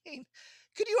 I mean,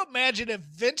 could you imagine if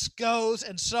Vince goes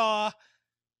and saw,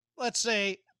 let's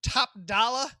say, Top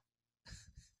Dollar?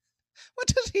 What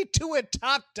does he do at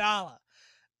Top Dollar?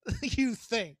 You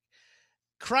think?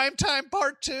 Crime Time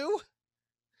Part 2?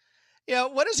 You know,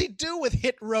 what does he do with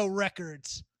Hit Row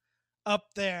Records up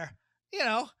there? You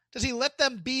know, does he let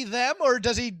them be them, or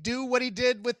does he do what he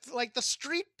did with, like, the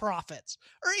Street Profits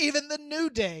or even the New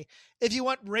Day, if you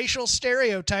want racial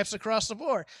stereotypes across the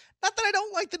board? Not that I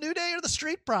don't like the New Day or the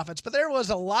Street Profits, but there was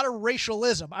a lot of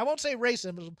racialism. I won't say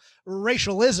racism,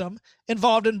 racialism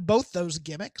involved in both those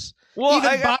gimmicks. Well,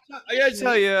 I gotta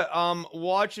tell you,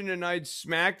 watching tonight's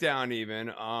SmackDown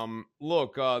even,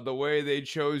 look, the way they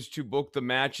chose to book the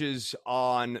matches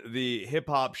on the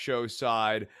hip-hop show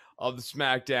side of the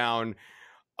SmackDown,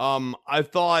 I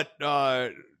thought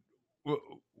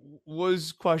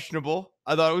was questionable.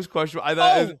 I thought it was questionable. I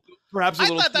thought perhaps a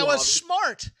little. I thought that was obvious.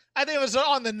 smart. I think it was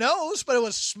on the nose, but it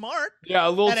was smart. Yeah, a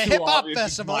little at a too hip hop obvious,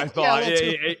 festival. I thought.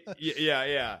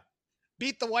 Yeah.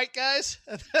 Beat the white guys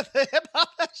at the hip hop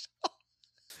festival.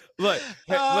 Look,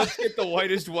 let's get the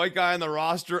whitest white guy on the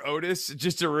roster, Otis,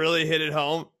 just to really hit it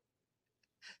home.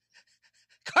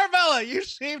 Carmella, you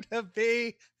seem to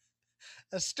be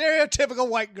a stereotypical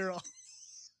white girl.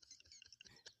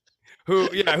 No,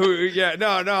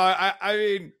 I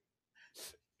mean,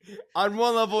 on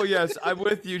one level, yes, I'm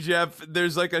with you, Jeff.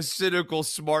 There's like a cynical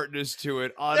smartness to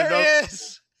it. There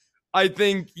is. I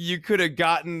think you could have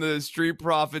gotten the Street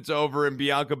Profits over and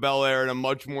Bianca Belair in a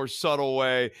much more subtle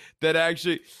way that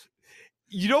actually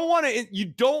you don't want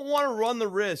to run the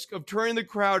risk of turning the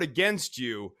crowd against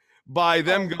you by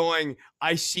them going,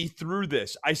 I see through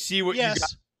this. I see what you guys are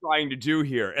trying to do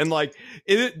here. And like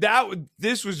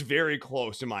this was very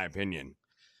close in my opinion.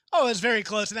 Oh, it was very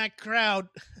close. And that crowd,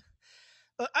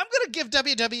 I'm going to give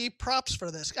WWE props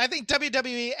for this. I think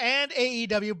WWE and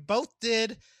AEW both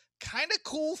did kind of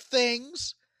cool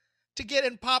things to get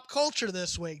in pop culture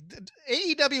this week.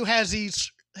 AEW has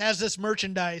this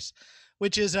merchandise,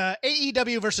 which is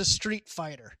AEW versus Street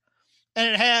Fighter. And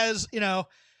it has,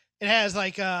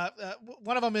 like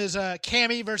one of them is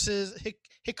Cammy versus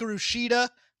Hikaru Shida,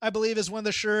 I believe is one of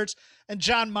the shirts, and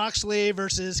Jon Moxley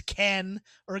versus Ken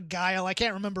or Guile. I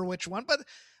can't remember which one, but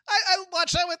I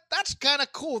watched that. That's kind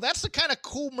of cool. That's the kind of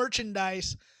cool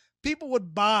merchandise people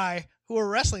would buy who are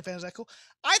wrestling fans. That cool.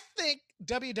 I think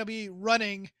WWE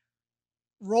running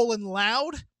Rolling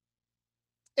Loud,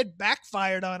 it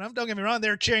backfired on them. Don't get me wrong.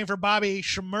 They're cheering for Bobby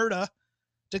Shmurda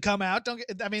to come out.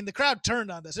 The crowd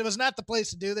turned on this. It was not the place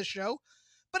to do this show,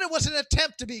 but it was an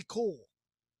attempt to be cool.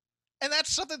 And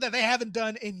that's something that they haven't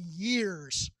done in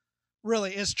years,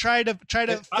 really, is try to fit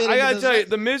I gotta tell you,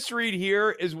 the misread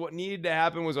here is what needed to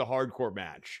happen was a hardcore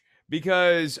match.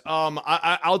 Because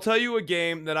I'll tell you a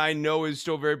game that I know is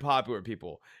still very popular with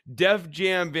people. Def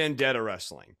Jam Vendetta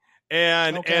Wrestling.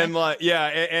 And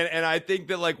I think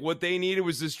that like what they needed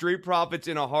was the Street Profits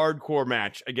in a hardcore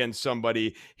match against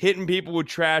somebody, hitting people with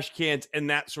trash cans and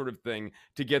that sort of thing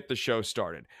to get the show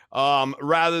started.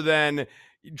 Rather than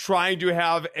trying to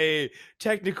have a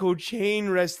technical chain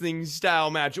wrestling style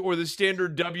match or the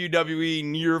standard WWE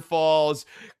near falls,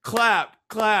 clap.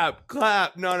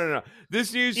 No.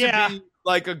 This needs to be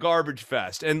like a garbage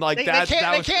fest. And like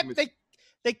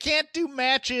They can't do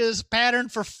matches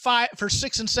patterned for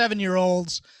 6 and 7 year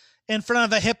olds in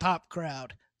front of a hip hop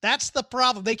crowd. That's the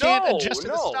problem. They can't adjust to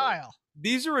the style.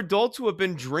 These are adults who have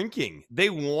been drinking. They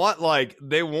want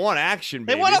action,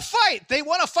 baby. They want to fight.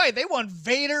 They want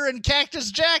Vader and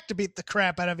Cactus Jack to beat the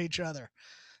crap out of each other.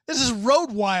 This is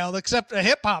Road Wild, except a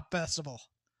hip hop festival.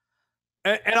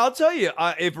 And I'll tell you,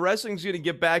 if wrestling's going to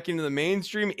get back into the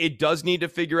mainstream, it does need to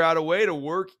figure out a way to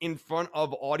work in front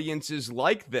of audiences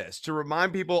like this to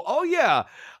remind people, oh, yeah,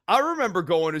 I remember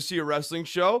going to see a wrestling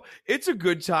show. It's a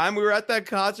good time. We were at that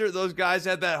concert. Those guys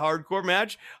had that hardcore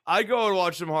match. I'd go and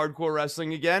watch some hardcore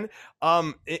wrestling again.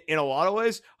 In a lot of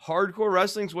ways, hardcore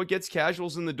wrestling is what gets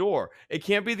casuals in the door. It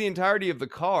can't be the entirety of the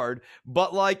card, but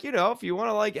if you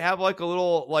want to have a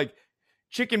little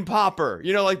chicken popper,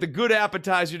 like the good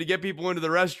appetizer to get people into the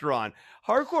restaurant.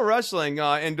 Hardcore wrestling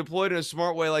and deployed in a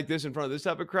smart way like this in front of this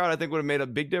type of crowd, I think would have made a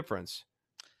big difference.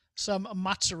 Some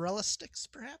mozzarella sticks,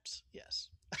 perhaps? Yes.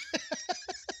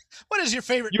 What is your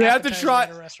favorite? You have to try.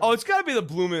 Oh, it's got to be the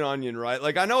bloomin' onion,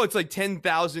 right? I know it's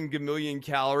 10,000 gamillion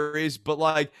calories,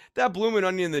 but that bloomin'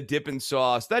 onion, the dipping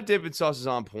sauce, that dipping sauce is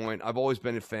on point. I've always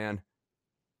been a fan.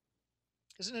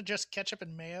 Isn't it just ketchup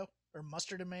and mayo or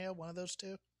mustard and mayo? One of those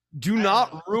two? Do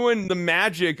not ruin the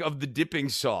magic of the dipping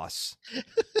sauce.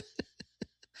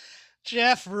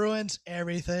 Jeff ruins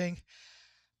everything.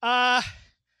 Ice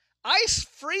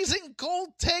freezing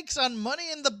cold takes on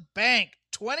Money in the Bank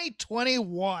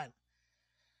 2021.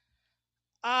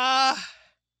 I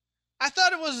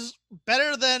thought it was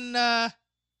better than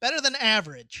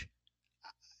average.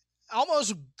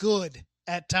 Almost good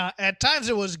at times.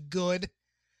 It was good.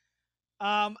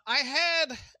 I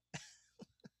had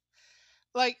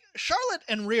Charlotte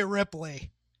and Rhea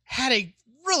Ripley had a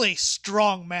really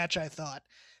strong match, I thought.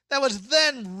 That was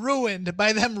then ruined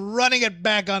by them running it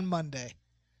back on Monday.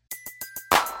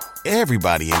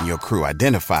 Everybody in your crew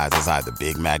identifies as either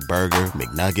Big Mac Burger,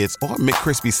 McNuggets, or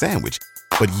McCrispy Sandwich.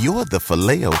 But you're the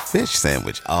Filet-O-Fish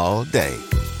Sandwich all day.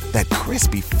 That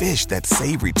crispy fish, that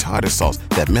savory tartar sauce,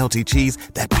 that melty cheese,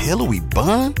 that pillowy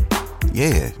bun.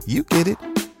 Yeah, you get it.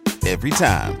 Every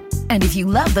time. And if you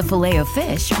love the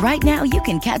Filet-O-Fish, right now you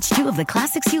can catch 2 of the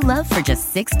classics you love for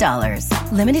just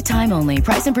 $6. Limited time only.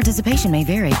 Price and participation may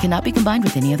vary. Cannot be combined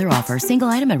with any other offer. Single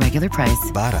item at regular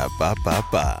price.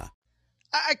 Ba-da-ba-ba-ba.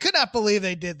 I could not believe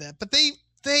they did that, but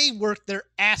they worked their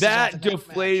asses off. That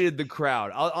deflated the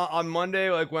crowd. On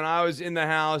Monday, when I was in the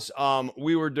house,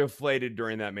 we were deflated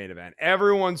during that main event.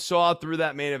 Everyone saw through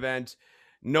that main event.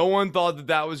 No one thought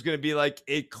that was going to be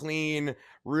a clean,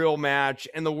 real match.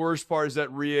 And the worst part is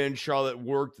that Rhea and Charlotte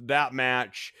worked that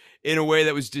match in a way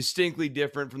that was distinctly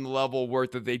different from the level of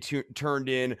work that they turned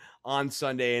in on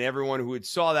Sunday. And everyone who had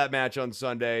saw that match on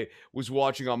Sunday was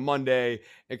watching on Monday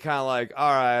and kind of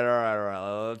all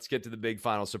right, let's get to the big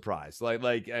final surprise.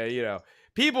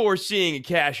 People were seeing a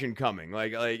cash-in coming.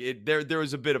 There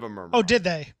was a bit of a murmur. Oh, did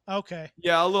they? Okay.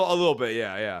 Yeah, a little bit.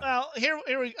 Yeah. Well,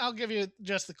 I'll give you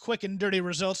just the quick and dirty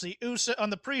results. On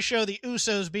the pre-show, the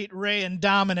Usos beat Ray and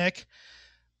Dominic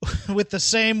with the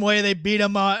same way they beat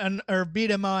him on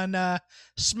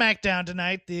SmackDown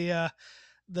tonight. The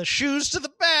shoes to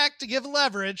the back to give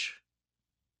leverage.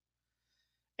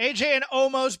 AJ and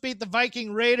Omos beat the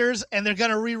Viking Raiders, and they're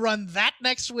going to rerun that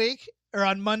next week or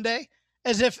on Monday.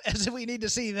 As if we need to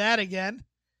see that again.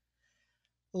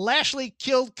 Lashley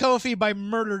killed Kofi by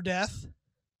murder death.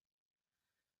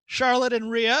 Charlotte and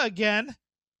Rhea again.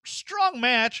 Strong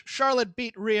match. Charlotte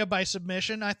beat Rhea by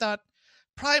submission. I thought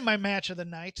probably my match of the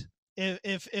night.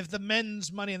 If the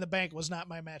men's Money in the Bank was not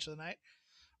my match of the night.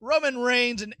 Roman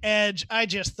Reigns and Edge, I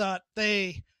just thought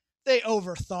they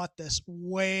overthought this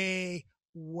way,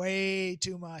 way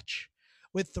too much.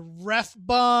 With the ref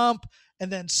bump,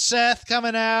 and then Seth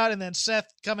coming out, and then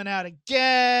Seth coming out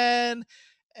again,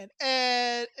 and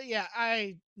Ed,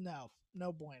 no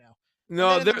bueno.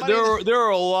 No, there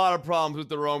are a lot of problems with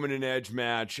the Roman and Edge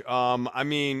match.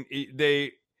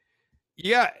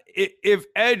 If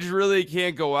Edge really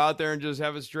can't go out there and just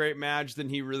have a straight match, then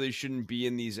he really shouldn't be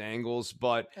in these angles.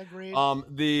 But agreed.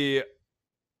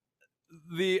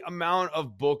 The amount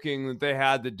of booking that they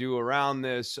had to do around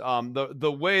this,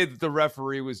 the way that the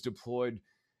referee was deployed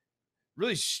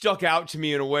really stuck out to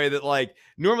me in a way that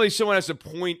normally someone has to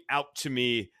point out to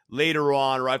me later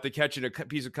on, or I have to catch in a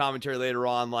piece of commentary later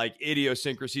on,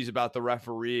 idiosyncrasies about the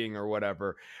refereeing or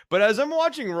whatever. But as I'm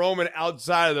watching Roman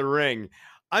outside of the ring,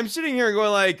 I'm sitting here and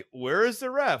going where is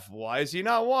the ref? Why is he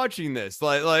not watching this?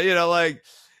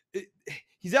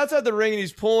 He's outside the ring and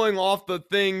he's pulling off the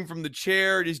thing from the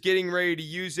chair and he's getting ready to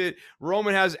use it.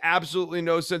 Roman has absolutely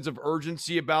no sense of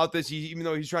urgency about this. Even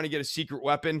though he's trying to get a secret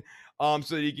weapon, so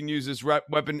that he can use this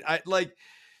weapon.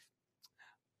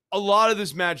 a lot of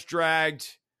this match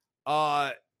dragged.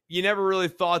 You never really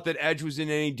thought that Edge was in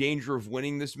any danger of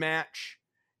winning this match.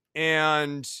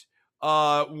 And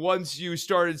once you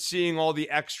started seeing all the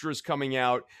extras coming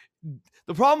out,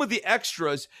 the problem with the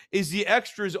extras is the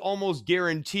extras almost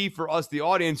guarantee for us, the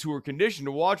audience who are conditioned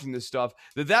to watching this stuff,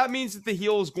 that means that the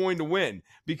heel is going to win,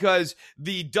 because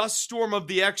the dust storm of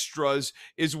the extras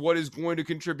is what is going to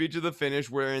contribute to the finish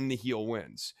wherein the heel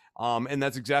wins. And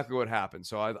that's exactly what happened.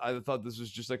 So I thought this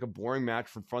was just like a boring match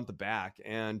from front to back.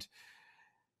 And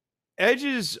Edge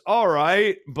is all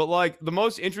right, but like the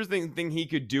most interesting thing he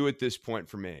could do at this point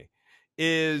for me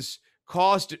is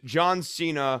cost John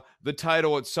Cena the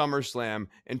title at SummerSlam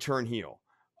and turn heel.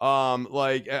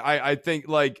 I think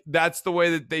like that's the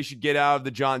way that they should get out of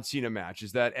the John Cena match,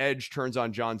 is that Edge turns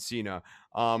on John Cena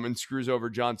and screws over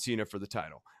John Cena for the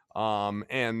title.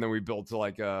 And then we build to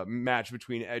like a match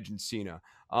between Edge and Cena,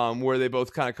 where they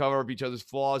both kind of cover up each other's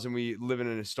flaws and we live in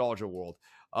a nostalgia world.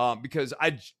 Because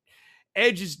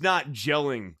Edge is not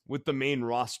gelling with the main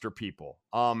roster people.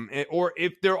 Or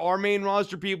if there are main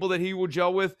roster people that he will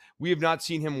gel with, we have not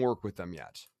seen him work with them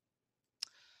yet.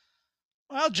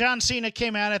 Well, John Cena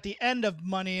came out at the end of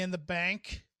Money in the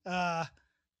Bank,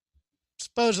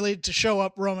 supposedly to show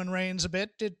up Roman Reigns a bit.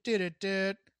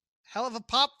 Hell of a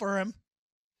pop for him.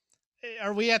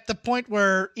 Are we at the point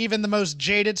where even the most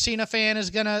jaded Cena fan is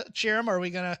gonna cheer him? Or are we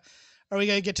gonna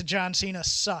get to John Cena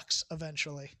sucks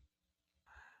eventually?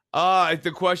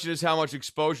 The question is, how much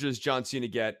exposure does John Cena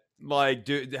get? Like,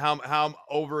 how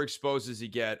overexposed does he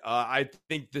get? I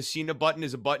think the Cena button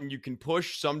is a button you can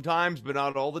push sometimes, but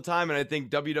not all the time. And I think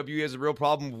WWE has a real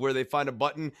problem where they find a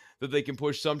button that they can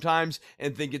push sometimes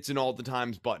and think it's an all the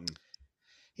times button.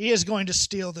 He is going to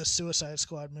steal this Suicide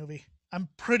Squad movie. I'm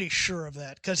pretty sure of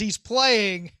that, because he's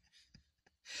playing.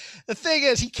 The thing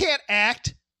is, he can't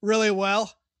act really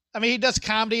well. I mean, he does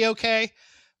comedy okay.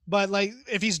 But like,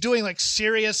 if he's doing like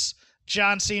serious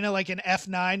John Cena, like in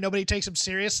F9, nobody takes him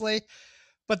seriously.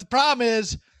 But the problem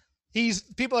is,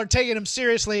 people are taking him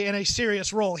seriously in a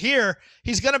serious role. Here,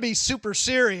 he's going to be super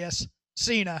serious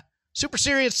Cena,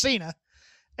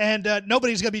 and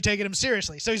nobody's going to be taking him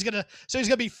seriously. So he's going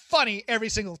to be funny every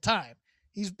single time.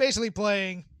 He's basically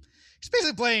playing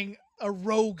a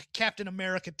rogue Captain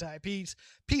America type.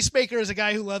 Peacemaker is a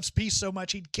guy who loves peace so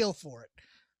much he'd kill for it,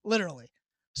 literally.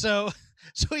 So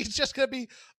he's just going to be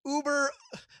uber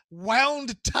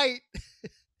wound tight,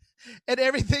 and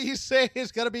everything he's saying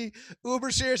is going to be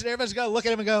uber serious, and everybody's going to look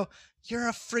at him and go, "You're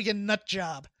a friggin' nut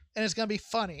job," and it's going to be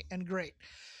funny and great.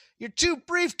 Your two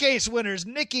briefcase winners,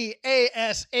 Nikki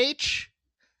ASH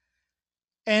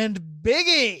and Big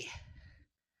E,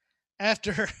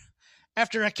 after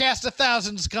a cast of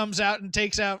thousands comes out and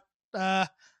takes out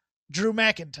Drew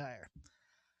McIntyre.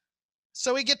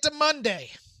 So we get to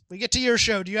Monday. We get to your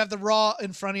show. Do you have the Raw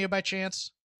in front of you by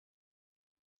chance?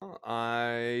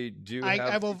 I do.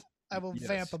 I will yes.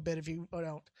 Vamp a bit if you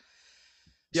don't.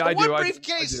 Yeah, so I do. I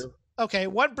do. Okay,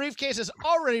 one briefcase has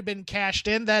already been cashed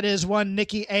in. That is one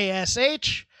Nikki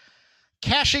ASH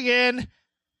cashing in,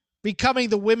 becoming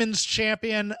the women's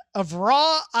champion of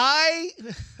Raw. I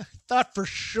thought for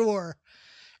sure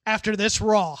after this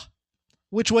Raw,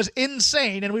 which was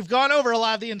insane, and we've gone over a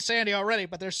lot of the insanity already,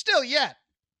 but there's still yet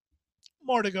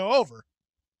more to go over.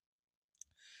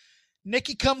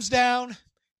 Nikki comes down,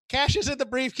 cashes in the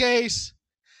briefcase.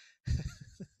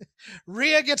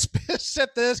 Rhea gets pissed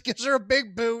at this, gives her a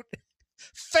big boot,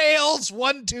 fails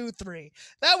 1, 2, 3.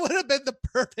 That would have been the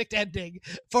perfect ending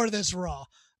for this Raw.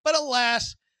 But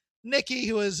alas, Nikki,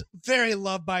 who is very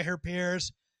loved by her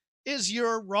peers, is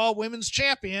your Raw Women's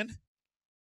Champion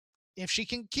if she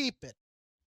can keep it.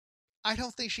 I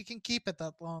don't think she can keep it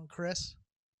that long, Chris.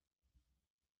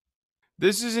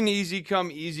 This is an easy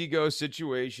come, easy go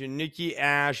situation. Nikki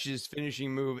ASH's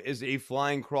finishing move is a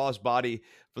flying crossbody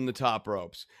from the top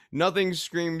ropes. Nothing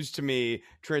screams to me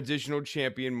transitional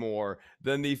champion more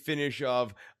than the finish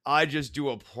of, I just do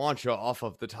a plancha off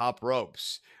of the top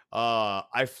ropes.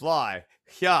 I fly.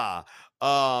 Yeah.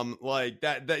 Like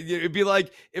that it'd be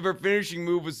like if her finishing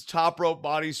move was top rope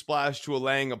body splash to a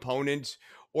laying opponent,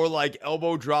 or like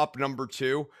elbow drop number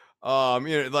 2.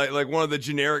 Like one of the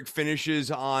generic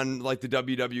finishes on like the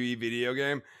WWE video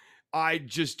game. I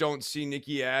just don't see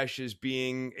Nikki ASH as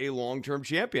being a long-term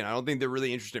champion. I don't think they're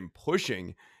really interested in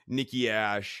pushing Nikki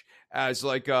ASH as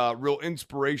like a real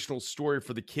inspirational story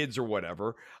for the kids or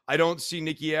whatever. I don't see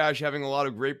Nikki ASH having a lot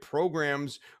of great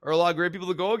programs or a lot of great people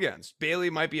to go against. Bayley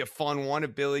might be a fun one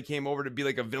if Bayley came over to be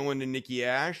like a villain to Nikki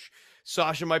ASH.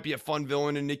 Sasha might be a fun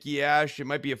villain to Nikki ASH. It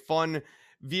might be a fun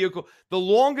vehicle. The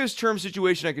longest term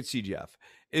situation I could see, Jeff,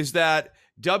 is that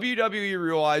WWE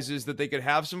realizes that they could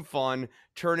have some fun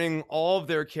turning all of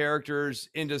their characters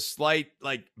into slight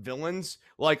like villains.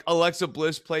 Like Alexa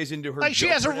Bliss plays into her she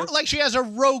has a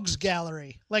rogues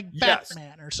gallery, like Yes.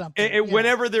 Batman or something. And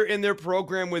whenever they're in their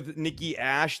program with Nikki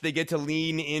Ash, they get to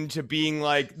lean into being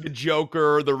like the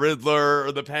Joker, or the Riddler,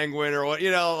 or the Penguin, or what,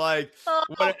 like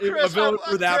a villain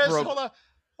for that program.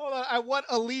 Hold on. I want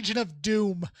a Legion of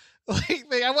Doom.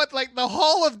 I want like the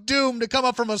Hall of Doom to come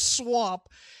up from a swamp,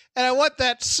 and I want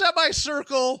that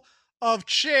semicircle of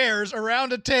chairs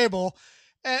around a table,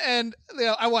 and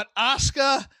I want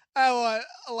Asuka, I want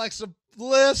Alexa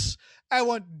Bliss, I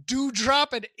want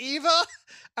Doudrop and Eva,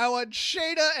 I want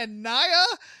Shayna and Nia,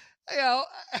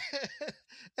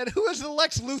 and who is the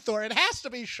Lex Luthor? It has to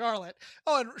be Charlotte.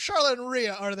 Oh, and Charlotte and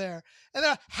Rhea are there. And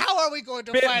then how are we going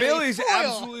to find Bailey's a foil?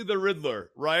 absolutely the Riddler,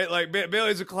 right? Like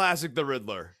Bailey's a classic, the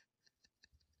Riddler.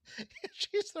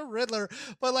 She's the Riddler,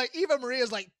 but like Eva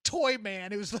Maria's like Toy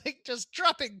Man, who's like just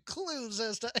dropping clues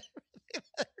as to everything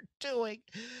they're doing.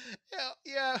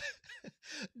 Yeah.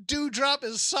 Doudrop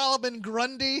is Solomon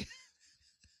Grundy.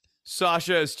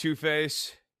 Sasha is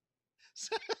Two-Face.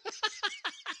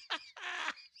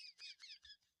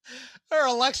 Or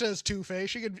Alexa is Two-Face.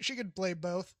 She could play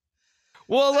both.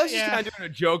 Well, Alexa's kind of doing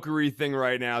a jokery thing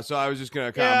right now, so I was just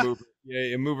gonna kind of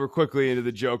move her quickly into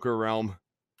the Joker realm.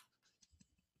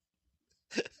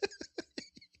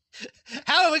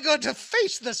 How are we going to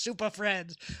face the Super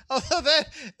Friends? Although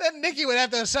then Nikki would have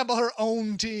to assemble her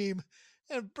own team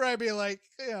and probably be like,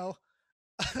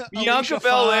 Bianca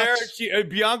Belair.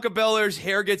 Bianca Belair's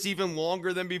hair gets even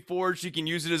longer than before. She can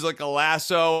use it as like a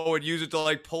lasso and use it to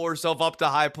like pull herself up to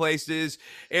high places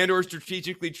or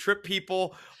strategically trip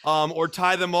people or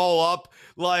tie them all up.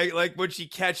 Like when she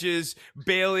catches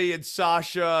Bailey and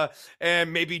Sasha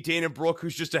and maybe Dana Brooke,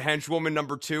 who's just a henchwoman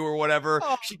number 2 or whatever.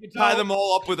 She can tie them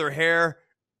all up with her hair.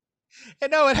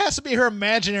 And no, it has to be her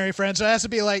imaginary friend. So it has to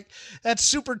be like that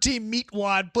super team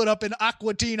Meatwad put up in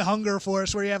Aqua Teen Hunger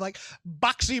Force, where you have like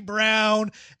Boxy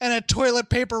Brown and a toilet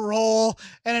paper roll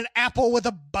and an apple with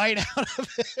a bite out of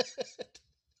it.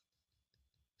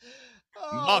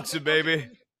 Boxy, baby.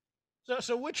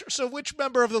 So which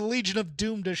member of the Legion of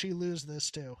Doom does she lose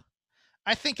this to?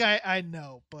 I think I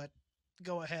know, but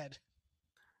go ahead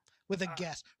with a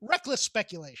guess. Reckless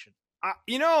speculation.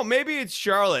 Maybe it's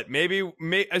Charlotte. Maybe,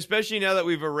 especially now that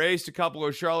we've erased a couple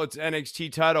of Charlotte's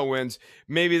NXT title wins,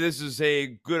 maybe this is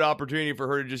a good opportunity for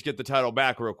her to just get the title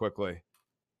back real quickly.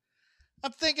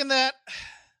 I'm thinking I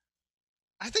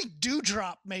think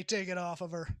Doudrop may take it off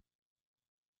of her.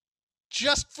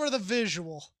 Just for the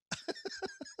visual.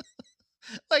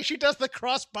 Like she does the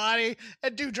crossbody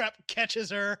and Doudrop catches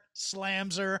her,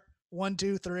 slams her. 1,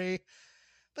 2, 3.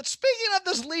 But speaking of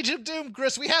this Legion of Doom,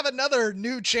 Chris, we have another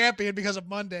new champion because of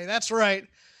Monday. That's right.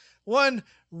 One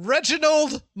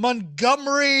Reginald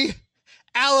Montgomery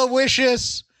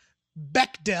Aloysius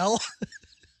Bechdel.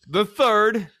 The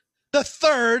third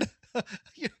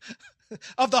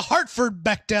of the Hartford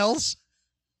Bechdels.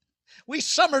 We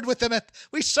summered with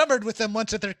them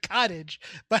once at their cottage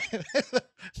by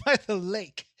the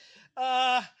lake.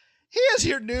 He is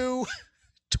your new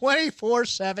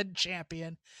 24/7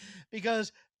 champion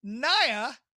because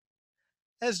Nia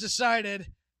has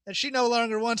decided that she no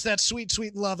longer wants that sweet,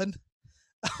 sweet lovin'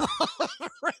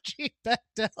 Reggie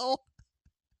Bechdel.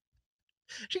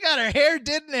 She got her hair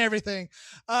did and everything.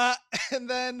 And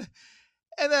then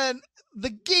the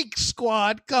Geek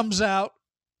Squad comes out.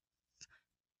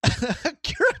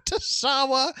 Akira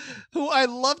Tozawa, who I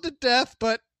love to death,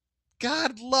 but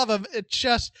God love him.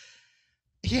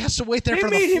 He has to wait there for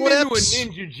the flips. They made him into a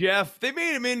ninja, Jeff. They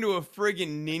made him into a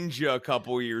friggin' ninja a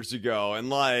couple years ago,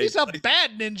 and he's a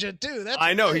bad ninja too.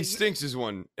 I know he stinks as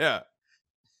one. Yeah,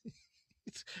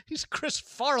 he's Chris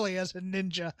Farley as a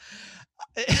ninja.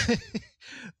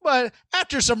 But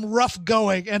after some rough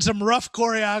going and some rough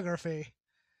choreography,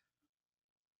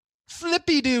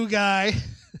 Flippy Doo guy.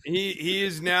 He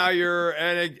is now your.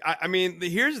 And I mean,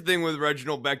 here's the thing with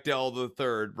Reginald Bechdel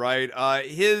III, right?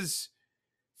 His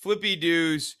Flippy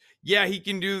Doos, yeah, he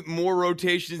can do more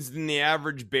rotations than the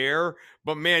average bear,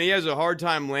 but man, he has a hard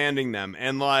time landing them.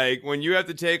 And like when you have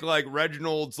to take like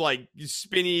Reginald's like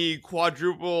spinny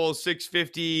quadruple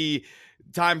 650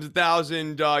 times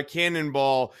 1,000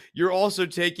 cannonball, you're also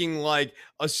taking like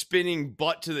a spinning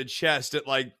butt to the chest at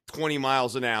like 20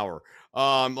 miles an hour.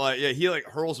 He like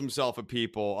hurls himself at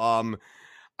people.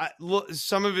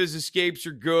 Some of his escapes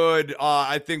are good.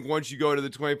 I think once you go to the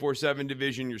 24/7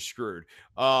 division, you're screwed.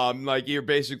 Like you're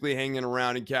basically hanging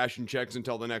around and cashing checks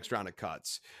until the next round of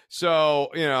cuts.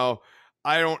 So,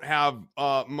 I don't have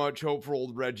much hope for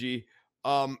old Reggie.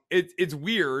 It's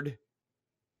weird.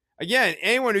 again,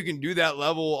 anyone who can do that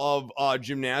level of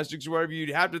gymnastics or whatever,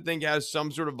 you'd have to think has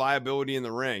some sort of viability in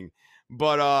the ring.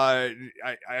 But I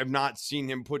have not seen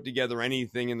him put together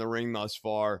anything in the ring thus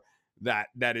far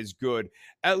that is good.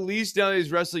 At least now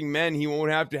he's wrestling men, he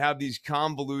won't have to have these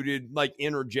convoluted like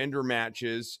intergender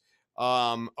matches.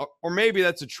 Or maybe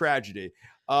that's a tragedy.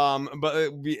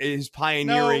 But his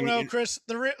pioneering. No, Chris.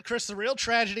 The real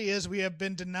tragedy is we have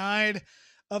been denied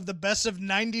of the best of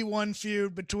 91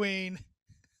 feud between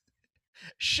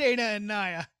Shayna and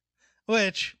Nia,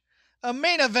 which a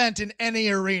main event in any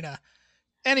arena.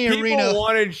 People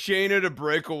wanted Shayna to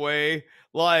break away.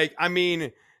 Like, I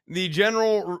mean,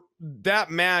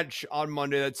 that match on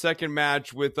Monday, that second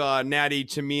match with Natty,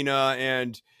 Tamina,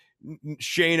 and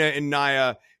Shayna and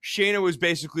Nia, Shayna was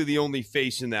basically the only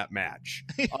face in that match.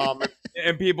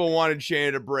 And people wanted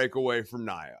Shayna to break away from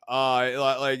Nia.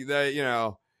 Like that, you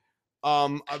know,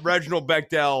 Reginald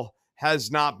Bechdel has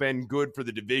not been good for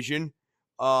the division.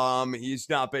 He's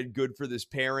not been good for this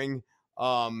pairing.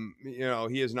 You know,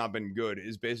 he has not been good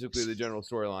is basically the general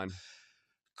storyline.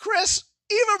 Chris,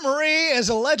 Eva Marie is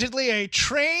allegedly a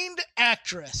trained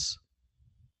actress.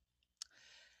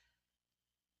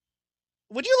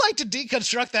 Would you like to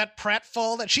deconstruct that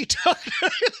pratfall that she took?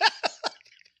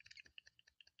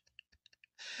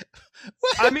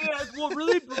 I mean, what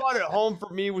really brought it home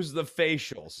for me was the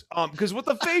facials. Because what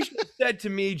the facials said to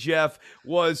me, Jeff,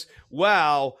 was,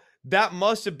 wow, that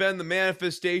must have been the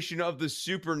manifestation of the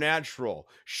supernatural.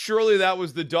 Surely that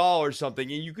was the doll or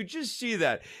something. And you could just see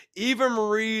that. Eva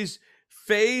Marie's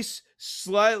face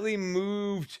slightly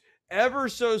moved ever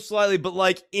so slightly, but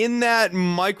like in that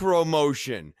micro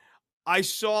motion, I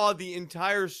saw the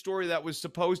entire story that was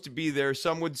supposed to be there.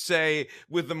 Some would say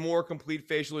with the more complete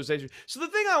facialization. So the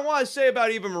thing I want to say about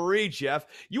Eva Marie, Jeff,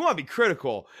 you want to be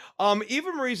critical.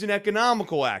 Eva Marie's an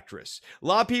economical actress. A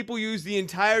lot of people use the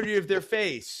entirety of their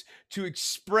face to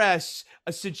express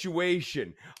a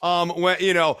situation. When,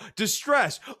 you know,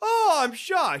 distress. Oh, I'm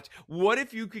shocked. What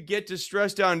if you could get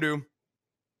distress down to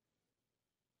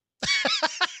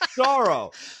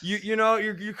sorrow? You know,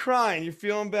 you're crying, you're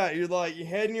feeling bad, you're like your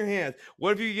head in your hands.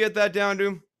 What if you get that down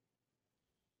to,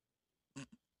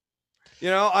 you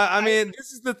know, I mean,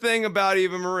 this is the thing about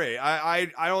Eva Marie.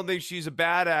 I don't think she's a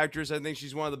bad actress. I think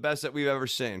she's one of the best that we've ever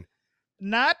seen.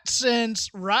 Not since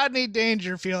Rodney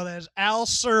Dangerfield as Al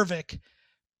Cervic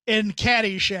in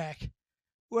Caddyshack,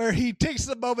 where he takes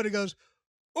the moment and goes,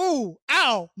 "Ooh,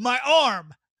 ow, my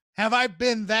arm. Have I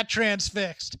been that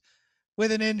transfixed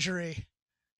with an injury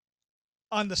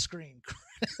on the screen?"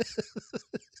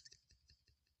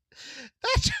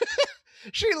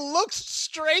 She looks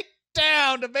straight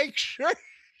down to make sure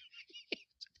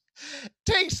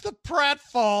takes the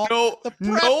pratfall. No, the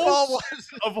pratfall was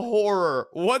of horror.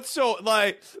 What's so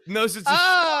like no sense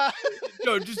of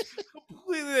no, just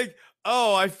completely like,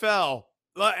 oh, I fell.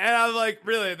 And I'm like,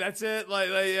 really, that's it? Like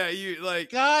yeah, you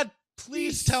like, God,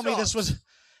 please tell me this was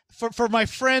for my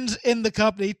friends in the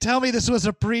company, tell me this was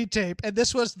a pre-tape and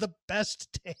this was the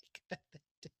best take that they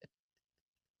did.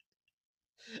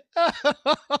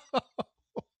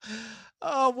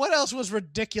 Oh, what else was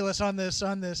ridiculous on this?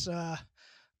 Oh,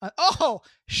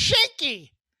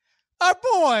 Shanky, our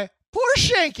boy, poor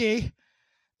Shanky.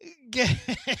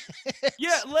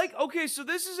 Yeah, like, okay, so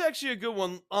this is actually a good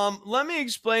one. Let me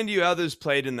explain to you how this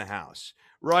played in the house,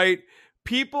 right?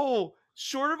 People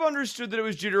sort of understood that it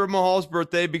was Jinder Mahal's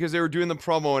birthday because they were doing the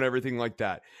promo and everything like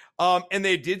that. And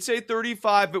they did say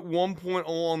 35 at one point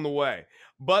along the way.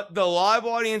 But the live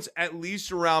audience, at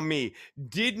least around me,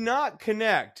 did not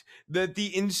connect that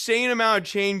the insane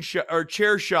amount of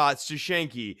chair shots to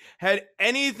Shanky had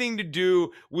anything to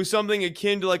do with something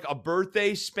akin to like a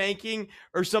birthday spanking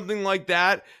or something like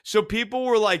that. So people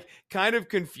were like kind of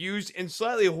confused and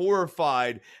slightly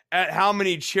horrified at how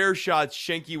many chair shots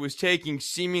Shanky was taking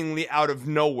seemingly out of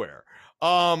nowhere.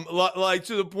 Like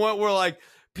to the point where like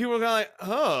people were kind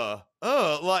of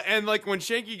like, and like when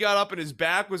Shanky got up and his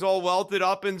back was all welted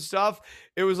up and stuff,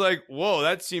 it was like, whoa,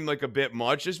 that seemed like a bit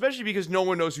much, especially because no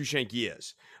one knows who Shanky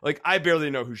is. Like, I barely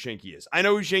know who Shanky is. I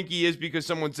know who Shanky is because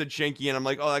someone said Shanky, and I'm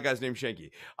like, oh, that guy's named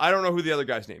Shanky. I don't know who the other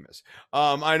guy's name is.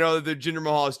 I know that the Jinder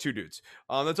Mahal is two dudes.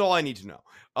 That's all I need to know.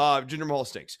 Jinder Mahal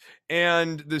stinks.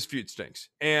 And this feud stinks.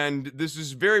 And this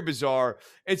is very bizarre.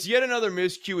 It's yet another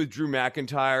miscue with Drew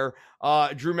McIntyre.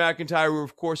 Drew McIntyre, who,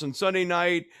 of course, on Sunday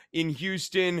night in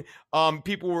Houston,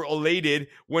 people were elated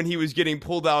when he was getting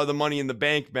pulled out of the Money in the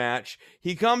Bank match.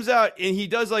 He comes out and he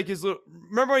does like his little,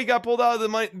 remember when he got pulled out of the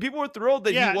Money? People were thrilled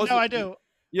that he wasn't. No, I do.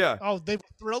 Yeah. Oh, they were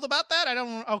thrilled about that? I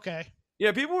don't, okay.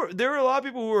 Yeah, there were a lot of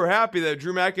people who were happy that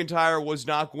Drew McIntyre was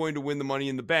not going to win the Money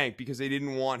in the Bank because they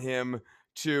didn't want him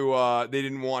they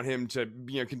didn't want him to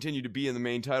continue to be in the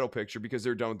main title picture because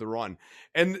they're done with the run.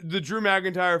 And the Drew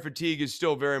McIntyre fatigue is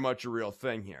still very much a real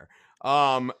thing here.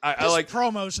 I like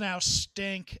promos now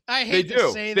stink. I hate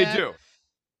to say that. They do.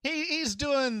 He's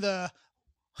doing the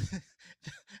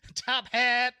top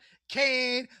hat,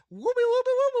 Kane, whoopie,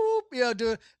 whoopie, whoopie, whoop,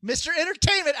 doing Mr.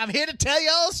 Entertainment. I'm here to tell you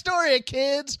all a story,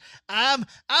 kids. I'm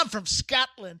from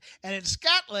Scotland, and in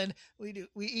Scotland we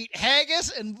eat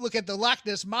haggis and look at the Loch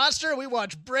Ness Monster. We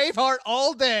watch Braveheart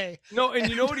all day. No, and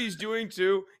you know what he's doing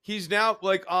too? He's now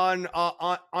like on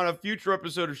a future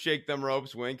episode of Shake Them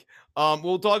Ropes, wink.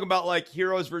 We'll talk about like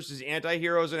heroes versus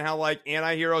anti-heroes and how like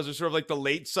anti-heroes are sort of like the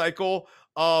late cycle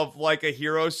of like a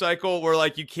hero cycle where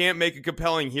like you can't make a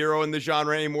compelling hero in the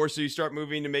genre anymore, so you start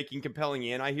moving to making compelling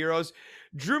anti-heroes.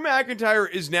 Drew McIntyre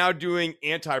is now doing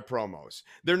anti-promos.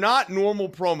 They're not normal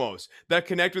promos that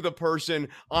connect with a person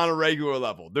on a regular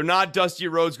level. They're not Dusty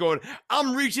Rhodes going,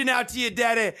 I'm reaching out to you,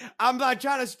 daddy. I'm not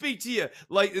trying to speak to you.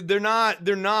 Like they're not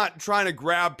trying to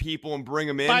grab people and bring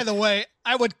them in. By the way,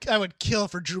 I would kill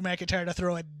for Drew McIntyre to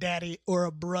throw a daddy or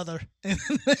a brother in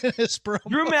his promo.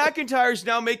 Drew McIntyre is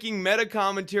now making meta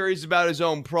commentaries about his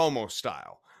own promo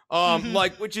style.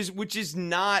 Which is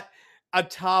not a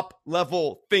top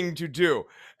level thing to do.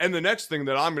 And the next thing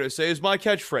that I'm going to say is my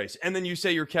catchphrase. And then you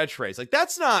say your catchphrase. Like,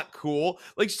 that's not cool.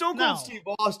 Like Stone Cold Steve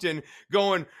Austin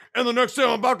going, and the next thing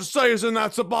I'm about to say is, and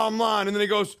that's the bottom line. And then he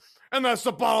goes, and that's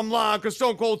the bottom line because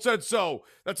Stone Cold said so.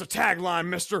 That's a tagline,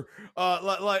 mister.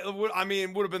 It would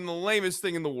have been the lamest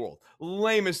thing in the world.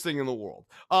 Lamest thing in the world.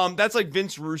 That's like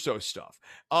Vince Russo stuff.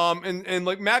 And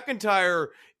like McIntyre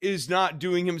is not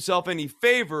doing himself any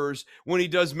favors when he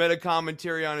does meta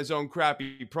commentary on his own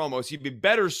crappy promos. He'd be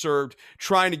better served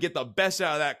trying to get the best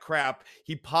out of that crap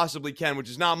he possibly can, which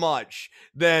is not much,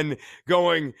 than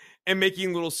going and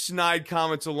making little snide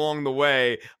comments along the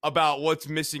way about what's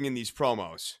missing in these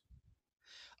promos.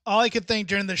 All I could think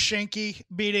during the Shanky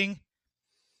beating,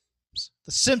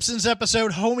 the Simpsons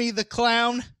episode, Homie the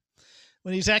Clown,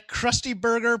 when he's at Krusty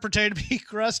Burger pretending to be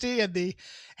Krusty, and the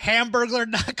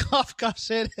Hamburglar knockoff comes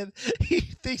in and he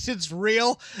thinks it's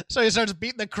real, so he starts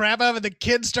beating the crap out of it, and the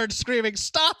kids start screaming,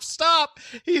 stop,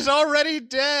 he's already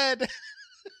dead.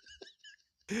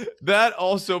 That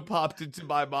also popped into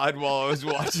my mind while I was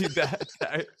watching that.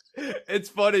 It's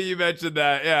funny you mentioned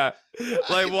that, yeah.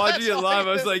 Like watching it live,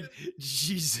 I was like,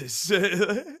 Jesus.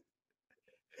 Shanky,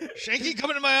 come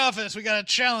into my office. We got a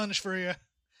challenge for you.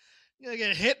 You're going to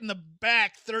get hit in the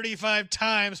back 35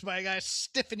 times by a guy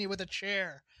stiffing you with a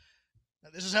chair. Now,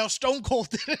 this is how Stone Cold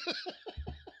did it.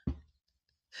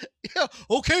 Yeah,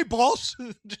 okay, boss.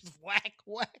 Just whack,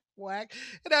 whack, whack.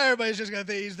 And now everybody's just going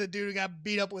to think he's the dude who got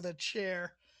beat up with a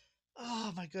chair.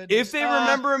 Oh, my goodness. If they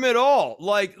remember him at all.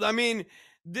 Like, I mean,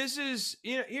 this is,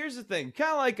 here's the thing.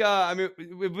 Kind of like,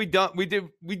 we do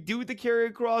the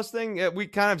Karrion Kross thing. We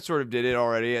kind of sort of did it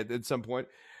already at some point.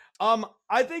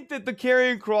 I think that the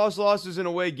Karrion Kross loss is in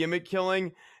a way gimmick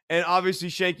killing, and obviously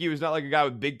Shanky was not like a guy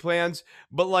with big plans,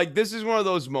 but like this is one of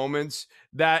those moments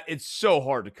that it's so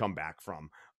hard to come back from.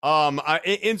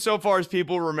 Insofar as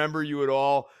people remember you at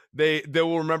all, they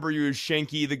will remember you as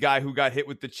Shanky, the guy who got hit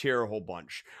with the chair a whole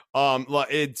bunch.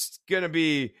 It's gonna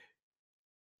be,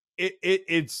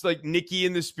 it's like Nikki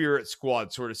in the Spirit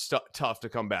Squad sort of tough to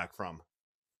come back from.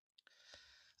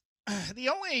 The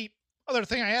only other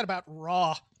thing I had about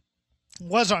Raw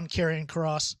was on Karrion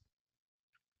Kross.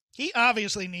 He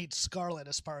obviously needs Scarlett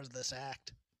as part of this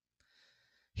act.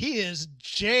 He is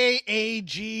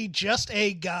JAG, just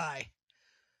a guy,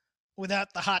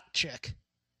 without the hot chick.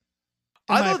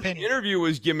 I thought the interview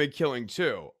was gimmick killing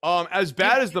too. As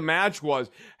bad as the match was,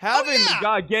 having the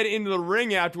guy get into the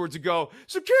ring afterwards and go,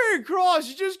 so Karrion Kross,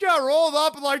 you just got rolled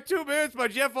up in like 2 minutes by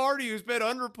Jeff Hardy, who's been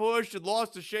underpushed and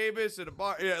lost to Sheamus and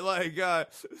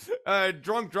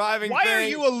drunk driving. Why are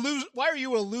you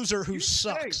a loser who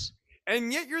sucks?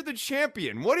 And yet you're the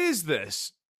champion. What is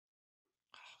this?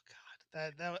 Oh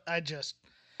God, I just.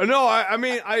 No,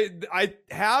 I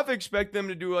have expect them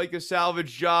to do like a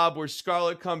salvage job where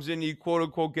Scarlett comes in, he quote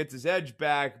unquote gets his edge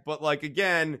back, but like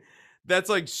again, that's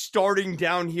like starting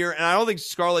down here, and I don't think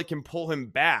Scarlett can pull him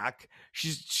back.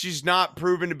 She's not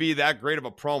proven to be that great of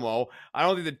a promo. I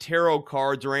don't think the tarot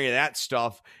cards or any of that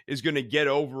stuff is going to get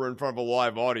over in front of a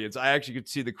live audience. I actually could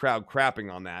see the crowd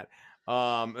crapping on that.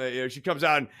 She comes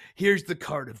out and here's the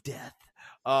card of death.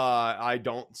 I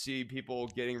don't see people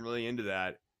getting really into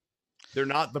that. They're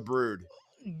not the Brood.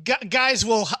 Guys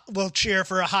will cheer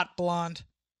for a hot blonde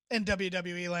in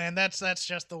WWE land. That's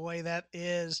just the way that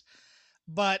is.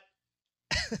 But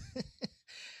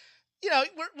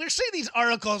we're seeing these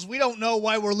articles. We don't know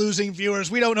why we're losing viewers.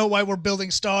 We don't know why we're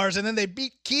building stars. And then they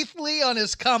beat Keith Lee on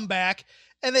his comeback,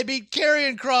 and they beat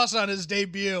Karrion Kross on his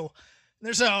debut. And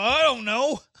they're saying, I don't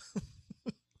know.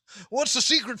 What's the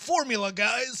secret formula,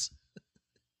 guys?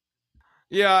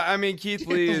 Yeah, I mean, Keith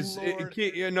Lee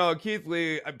Lord. Keith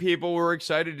Lee, people were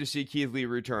excited to see Keith Lee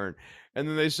return. And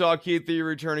then they saw Keith Lee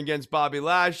return against Bobby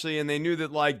Lashley, and they knew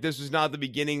that, like, this was not the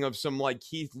beginning of some, like,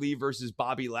 Keith Lee versus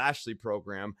Bobby Lashley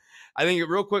program. I think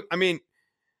real quick, I mean,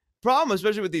 problem,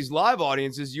 especially with these live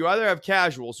audiences, you either have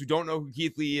casuals who don't know who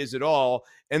Keith Lee is at all,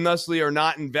 and thusly are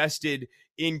not invested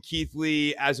in Keith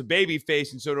Lee as a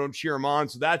babyface, and so don't cheer him on,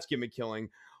 so that's gimmick killing.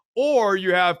 Or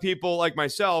you have people like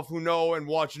myself who know and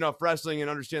watch enough wrestling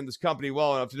and understand this company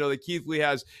well enough to know that Keith Lee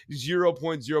has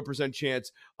 0.0%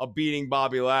 chance of beating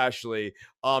Bobby Lashley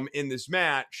in this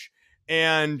match.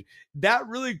 And that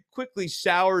really quickly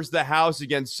sours the house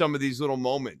against some of these little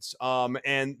moments.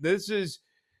 And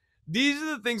these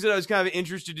are the things that I was kind of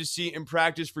interested to see in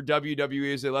practice for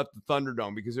WWE as they left the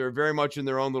Thunderdome, because they were very much in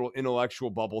their own little intellectual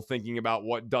bubble thinking about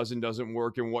what does and doesn't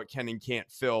work and what can and can't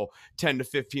fill 10 to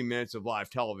 15 minutes of live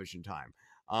television time.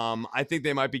 I think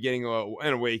they might be getting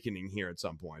an awakening here at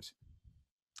some point.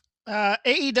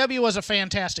 AEW was a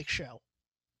fantastic show.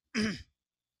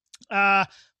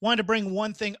 Wanted to bring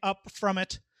one thing up from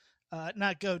it,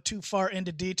 not go too far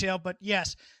into detail, but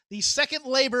yes, the second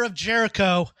labor of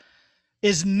Jericho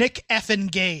is Nick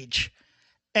effing Gage.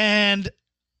 And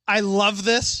I love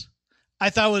this.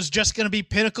 I thought it was just going to be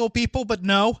Pinnacle people, but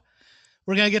no.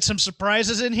 We're going to get some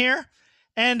surprises in here.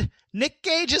 And Nick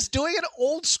Gage is doing an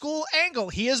old school angle.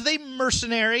 He is the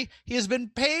mercenary. He has been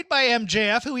paid by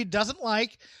MJF, who he doesn't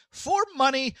like, for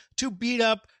money to beat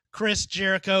up Chris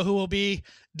Jericho, who will be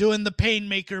doing the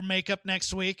Painmaker makeup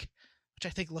next week, which I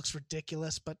think looks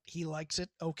ridiculous, but he likes it.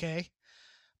 Okay.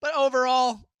 But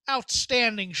overall,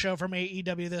 outstanding show from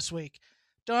AEW this week.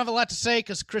 Don't have a lot to say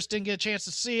because Chris didn't get a chance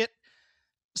to see it.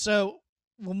 So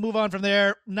we'll move on from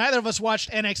there. Neither of us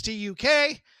watched NXT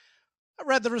UK. I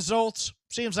read the results.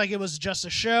 Seems like it was just a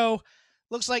show.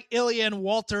 Looks like Ilya and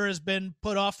Walter has been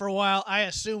put off for a while. I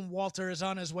assume Walter is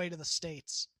on his way to the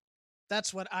States.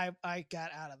 That's what I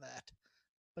got out of that.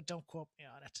 But don't quote me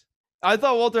on it. I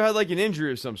thought Walter had like an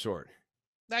injury of some sort.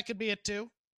 That could be it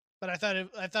too. But I thought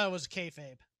it was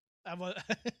kayfabe.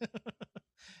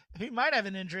 He might have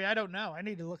an injury. I don't know. I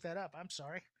need to look that up. I'm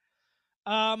sorry.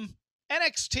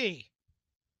 NXT.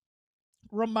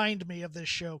 Remind me of this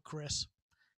show, Chris.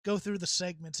 Go through the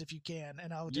segments if you can,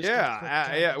 and I'll just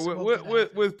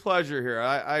with pleasure here.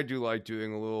 I do like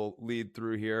doing a little lead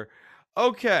through here.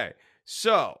 Okay,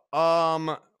 so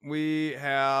we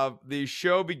have the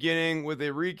show beginning with a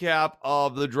recap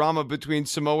of the drama between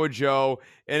Samoa Joe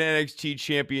and NXT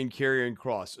champion Karrion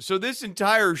Kross. So this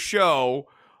entire show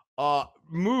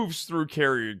moves through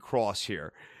Karrion Kross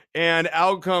here. And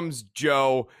out comes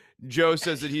Joe. Joe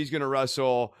says that he's going to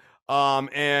wrestle,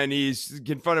 and he's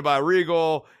confronted by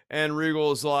Regal. And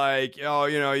Regal's like, oh,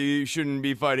 you shouldn't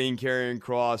be fighting Karrion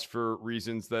Kross for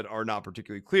reasons that are not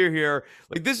particularly clear here.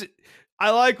 Like this... I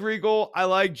like Regal. I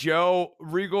like Joe.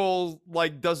 Regal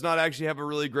does not actually have a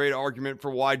really great argument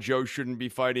for why Joe shouldn't be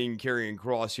fighting Karrion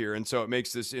Kross here, and so it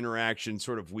makes this interaction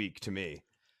sort of weak to me.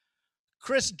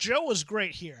 Chris, Joe was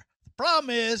great here. The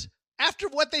problem is, after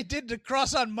what they did to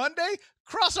Kross on Monday,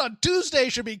 Kross on Tuesday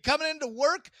should be coming into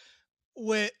work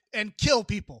and kill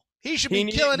people. He should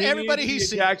be killing everybody he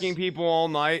sees. Attacking people all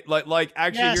night. Actually,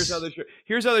 yes.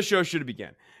 Here's how the show should have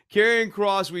begun. Karrion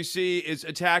Kross, we see, is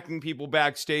attacking people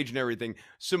backstage and everything.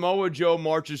 Samoa Joe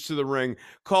marches to the ring,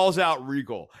 calls out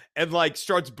Regal, and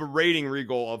starts berating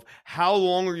Regal of how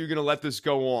long are you going to let this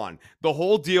go on? The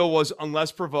whole deal was,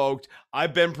 unless provoked,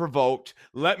 I've been provoked.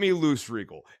 Let me loose,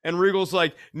 Regal. And Regal's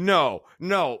like, no,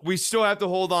 we still have to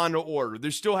hold on to order.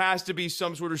 There still has to be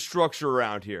some sort of structure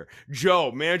around here.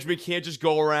 Joe, management can't just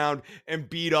go around and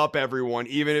beat up everyone,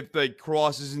 even if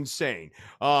Kross is insane.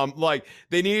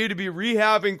 They needed to be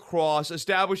rehabbing Kross,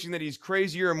 establishing that he's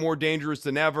crazier and more dangerous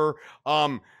than ever.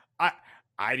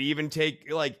 I'd even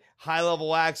take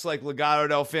high-level acts like Legado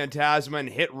del Fantasma and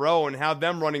Hit Row and have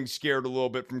them running scared a little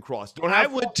bit from Kross.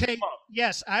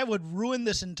 I would ruin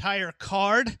this entire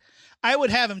card. I would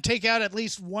have him take out at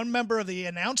least one member of the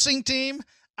announcing team.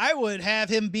 I would have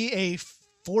him be a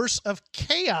force of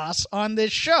chaos on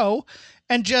this show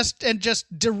and just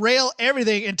derail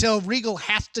everything until Regal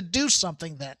has to do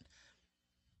something then.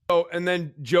 Oh, and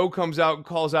then Joe comes out and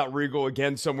calls out Regal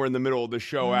again somewhere in the middle of the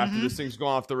show after this thing's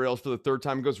gone off the rails for the third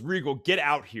time. He goes, Regal, get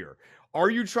out here. Are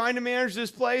you trying to manage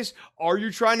this place? Are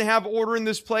you trying to have order in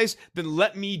this place? Then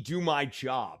let me do my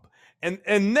job.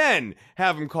 and then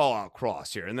have him call out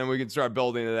Cross here, and then we can start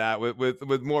building to that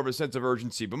with more of a sense of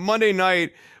urgency. But Monday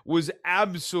night was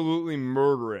absolutely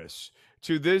murderous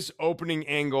to this opening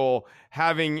angle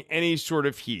having any sort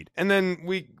of heat. And then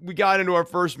we got into our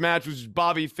first match, which was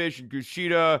Bobby Fish and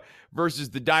Kushida versus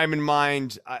the Diamond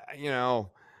Mine. It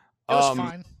was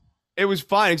fine. It was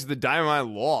fine because the Diamond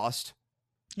Mine lost.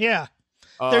 Yeah.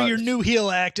 They're your new heel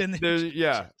act.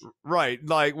 Yeah, right.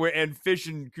 Like, and Fish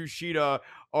and Kushida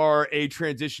are a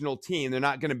transitional team. They're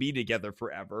not going to be together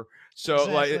forever. So,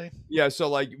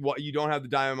 exactly. what you don't have the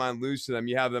Diamond Mine lose to them.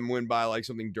 You have them win by, like,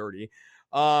 something dirty.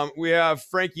 We have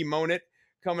Frankie Monet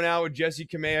coming out with Jesse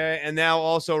Kamea, and now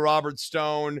also Robert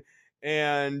Stone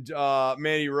and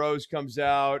Mandy Rose comes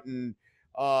out, and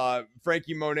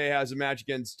Frankie Monet has a match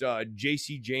against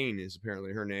JC Jane is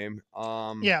apparently her name.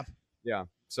 Yeah.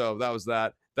 So that was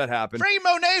that. That happened. Frankie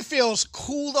Monet feels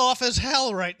cooled off as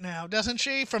hell right now, doesn't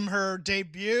she? From her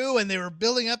debut, and they were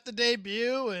building up the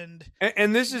debut, and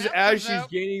this is as she's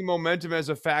gaining momentum as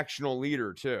a factional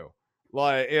leader too.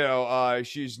 Like,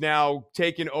 she's now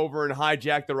taken over and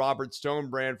hijacked the Robert Stone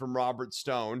brand from Robert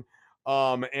Stone,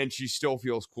 and she still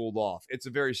feels cooled off. It's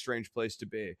a very strange place to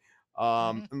be.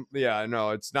 Yeah,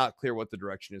 no, it's not clear what the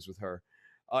direction is with her.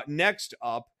 Next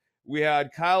up, we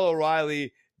had Kyle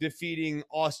O'Reilly defeating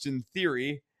Austin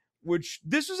Theory, which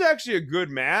this was actually a good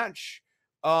match.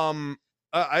 I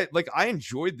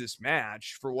enjoyed this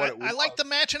match for what it was. I liked the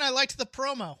match and I liked the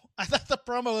promo. I thought the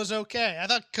promo was okay. I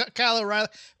thought Kyle O'Reilly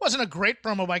wasn't a great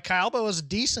promo by Kyle, but it was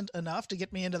decent enough to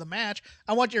get me into the match.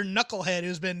 I want your knucklehead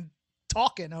who's been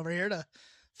talking over here to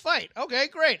fight. Okay,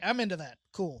 great. I'm into that.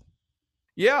 Cool.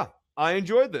 Yeah, I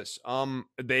enjoyed this.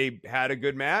 They had a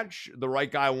good match. The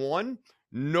right guy won.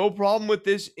 No problem with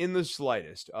this in the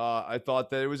slightest. I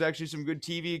thought that it was actually some good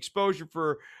TV exposure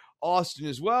for Austin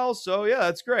as well. So yeah,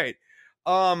 that's great.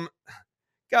 God,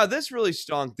 this really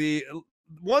stunk.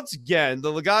 Once again,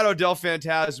 the Legado del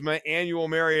Fantasma annual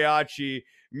mariachi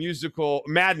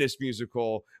madness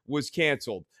musical was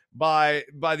canceled by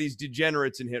these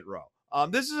degenerates in Hit Row.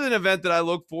 This is an event that I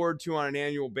look forward to on an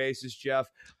annual basis, Jeff.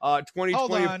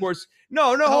 2020, of course.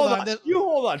 No, hold on. You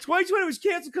hold on. 2020 was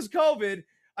canceled because of COVID.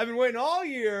 I've been waiting all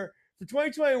year for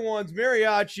 2021's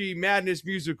mariachi madness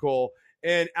musical,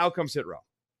 and out comes Hit Row.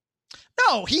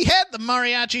 No, he had the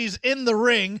mariachis in the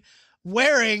ring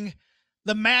wearing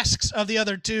the masks of the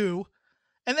other two,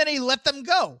 and then he let them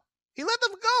go. He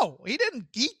didn't,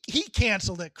 he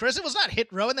canceled it, Chris. It was not Hit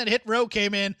Row, and then Hit Row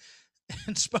came in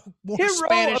and spoke more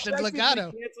Spanish than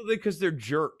Legado. Canceled it because they're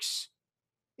jerks.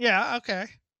 Yeah, okay.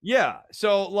 Yeah,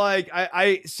 so like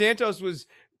Santos was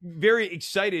very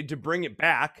excited to bring it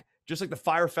back, just like the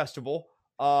Fire Festival.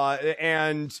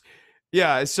 And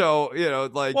yeah, so,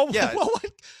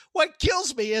 what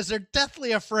kills me is they're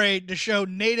deathly afraid to show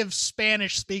native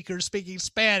Spanish speakers speaking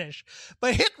Spanish.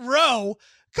 But Hit Row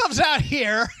comes out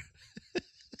here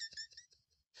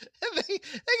and they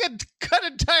can cut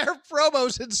entire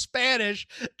promos in Spanish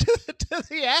to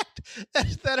the act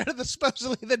that are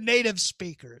supposedly the native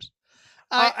speakers.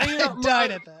 I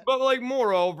died at that. But like,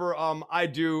 moreover, I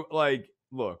do like,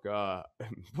 look,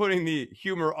 putting the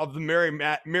humor of the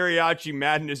mariachi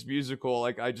madness musical,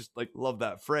 like, I just like love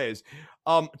that phrase,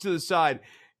 to the side.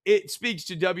 It speaks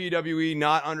to WWE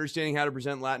not understanding how to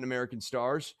present Latin American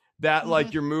stars. That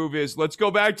like your move is, let's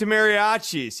go back to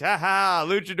mariachis. Ha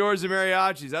luchadors and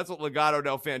mariachis. That's what Legado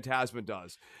del Fantasma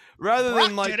does. Rather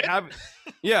than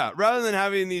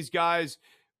having these guys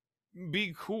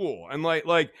be cool and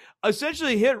like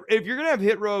essentially if you're gonna have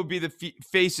Hit Row be the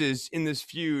faces in this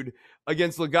feud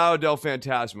against Legado del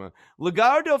Fantasma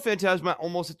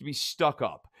almost have to be stuck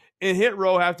up, and Hit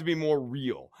Row have to be more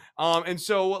real. And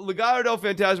so what Legado del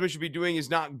Fantasma should be doing is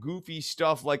not goofy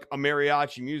stuff like a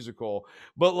mariachi musical,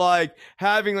 but like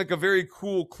having like a very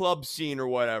cool club scene or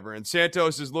whatever. And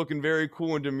Santos is looking very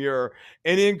cool and demure,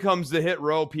 and in comes the Hit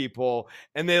Row people,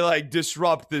 and they like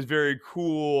disrupt this very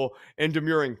cool and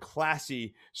demure and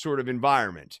classy sort of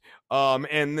environment.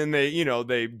 And then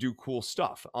they do cool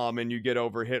stuff. And you get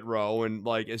over Hit Row and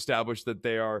like establish that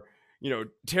they are,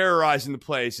 terrorizing the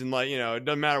place, and like, it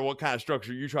doesn't matter what kind of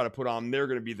structure you try to put on, they're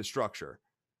going to be the structure.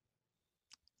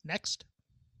 Next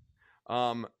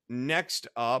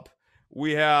up,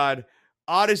 we had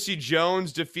Odyssey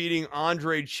Jones defeating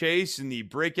Andre Chase in the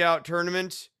Breakout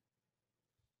tournament.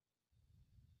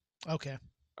 Okay.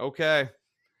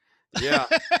 Yeah.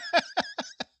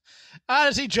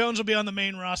 Odyssey Jones will be on the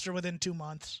main roster within 2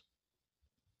 months.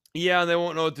 Yeah, they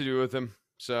won't know what to do with him.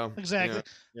 So exactly.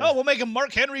 Yeah. Oh, we'll make him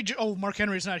Mark Henry. Mark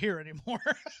Henry's not here anymore.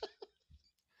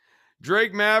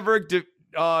 Drake Maverick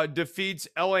defeats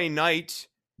LA Knight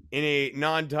in a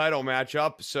non-title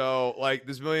matchup. So like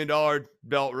this $1 million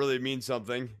belt really means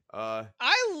something.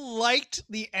 I liked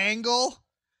the angle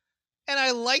and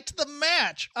I liked the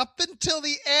match up until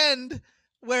the end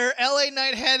where LA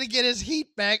Knight had to get his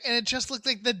heat back, and it just looked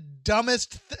like the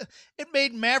dumbest. It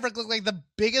made Maverick look like the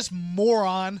biggest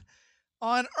moron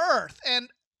on earth. And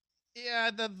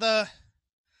yeah, the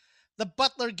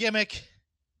Butler gimmick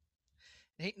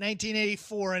ain't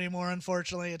 1984 anymore.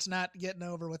 Unfortunately, it's not getting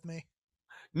over with me.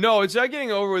 No, it's not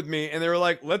getting over with me. And they were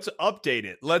like, let's update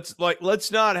it.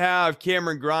 Let's not have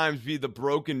Cameron Grimes be the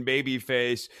broken baby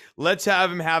face. Let's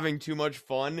have him having too much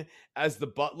fun as the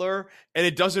Butler, and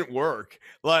it doesn't work.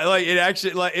 Like it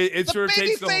actually, like it sort of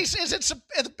takes the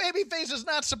baby face is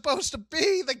not supposed to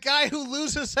be the guy who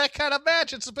loses that kind of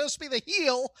match. It's supposed to be the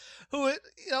heel who,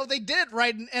 they did it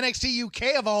right in NXT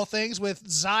UK of all things with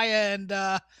Zaya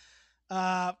and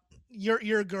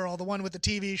your girl, the one with the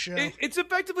TV show. It's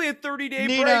effectively a 30-day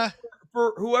Nina, break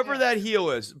for whoever that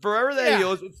heel is. Forever that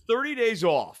heel is, it's 30 days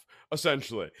off,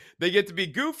 essentially. They get to be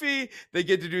goofy. They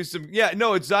get to do some,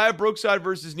 it's Zaya Brookside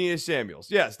versus Nina Samuels.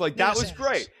 Yes, like that was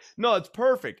great. No, it's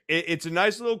perfect. It's a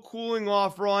nice little cooling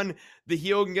off run. The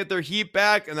heel can get their heat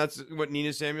back, and that's what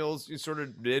Nina Samuels sort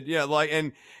of did. Yeah, like,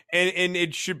 and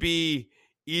it should be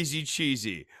easy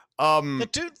cheesy.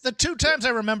 The two times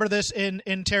I remember this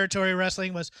in territory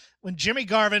wrestling was when Jimmy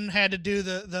Garvin had to do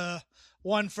the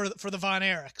one for the Von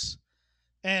Erichs,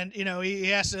 and he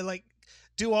has to like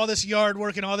do all this yard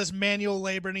work and all this manual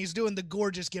labor, and he's doing the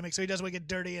gorgeous gimmick, so he doesn't want to get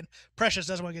dirty, and Precious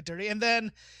doesn't want to get dirty. And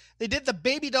then they did the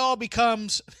baby doll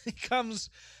becomes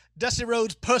Dusty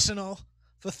Rhodes personal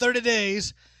for 30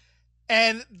 days.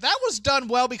 And that was done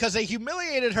well because they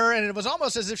humiliated her, and it was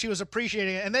almost as if she was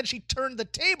appreciating it. And then she turned the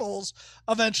tables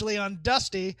eventually on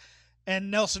Dusty and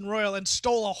Nelson Royal and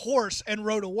stole a horse and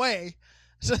rode away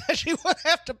so that she wouldn't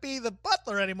have to be the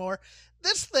Butler anymore.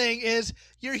 This thing is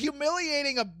you're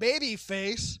humiliating a baby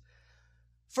face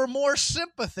for more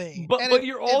sympathy. But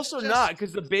you're also not,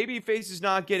 because the baby face is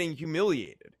not getting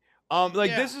humiliated.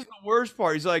 This is the worst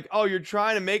part. He's like, oh, you're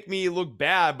trying to make me look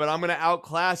bad, but I'm going to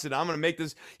outclass it. I'm going to make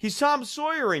this. He's Tom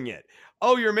Sawyering it.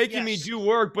 Oh, you're making me do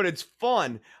work, but it's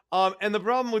fun. And the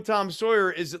problem with Tom Sawyer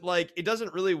is that, like, it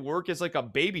doesn't really work as like a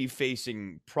baby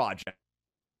facing project.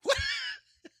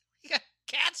 You got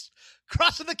cats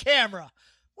crossing the camera.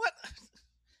 What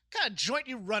kind of joint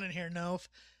you running here, Nove?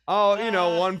 Oh,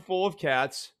 one full of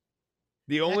cats.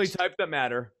 The only type that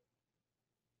matter.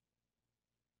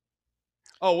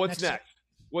 Oh, what's next?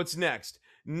 What's next?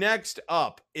 Next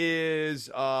up is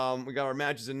we got our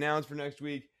matches announced for next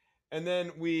week, and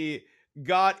then we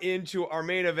got into our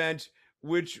main event,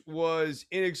 which was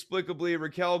inexplicably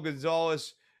Raquel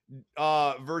Gonzalez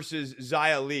versus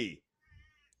Xia Li.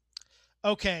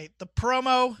 Okay, the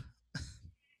promo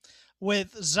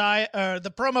with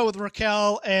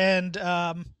Raquel and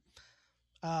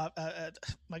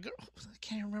my girl, I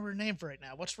can't remember her name for right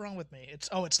now. What's wrong with me?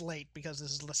 It's late because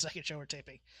this is the second show we're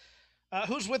taping.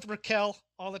 Who's with Raquel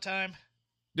all the time?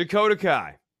 Dakota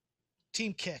Kai.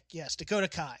 Team Kick, yes, Dakota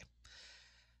Kai.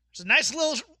 There's a nice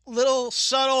little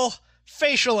subtle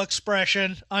facial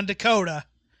expression on Dakota.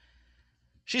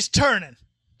 She's turning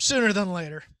sooner than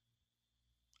later.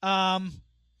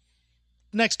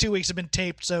 Next 2 weeks have been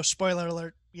taped, so spoiler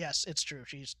alert. Yes, it's true.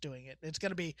 She's doing it. It's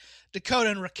going to be Dakota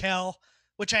and Raquel,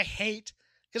 which I hate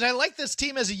because I like this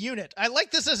team as a unit. I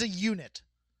like this as a unit.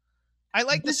 I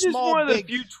like this the small, is one big... of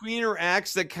the few tweener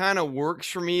acts that kind of works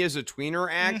for me as a tweener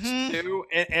act too.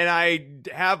 And I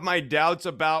have my doubts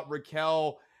about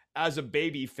Raquel as a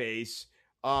baby face,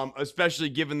 especially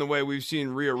given the way we've seen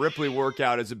Rhea Ripley work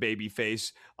out as a baby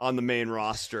face on the main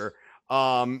roster.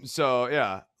 So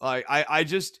yeah, like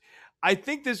I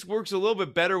think this works a little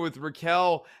bit better with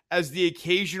Raquel as the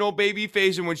occasional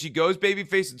babyface, and when she goes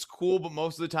babyface, it's cool, but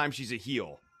most of the time she's a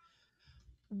heel.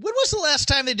 When was the last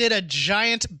time they did a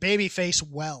giant babyface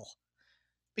well?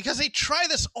 Because they try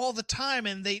this all the time,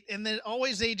 and they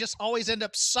just always end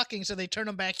up sucking, so they turn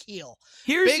them back heel.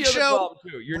 Here's Big the other Show, problem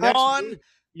too. Your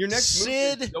next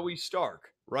move is Zoe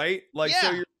Stark, right? Like,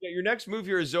 so your next move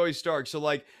here is Zoe Stark. So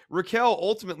like Raquel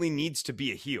ultimately needs to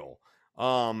be a heel. She's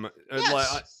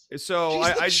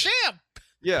the champ.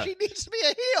 Yeah, she needs to be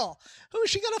a heel. Who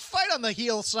is she gonna fight on the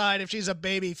heel side if she's a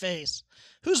baby face?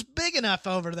 Who's big enough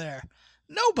over there?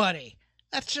 Nobody.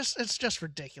 It's just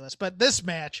ridiculous. But this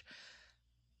match,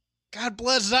 God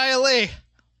bless Xia Li.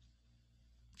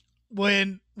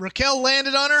 When Raquel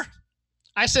landed on her,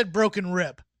 I said broken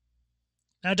rib.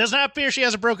 Now it does not appear she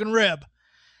has a broken rib.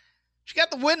 She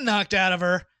got the wind knocked out of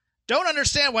her. Don't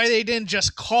understand why they didn't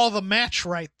just call the match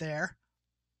right there.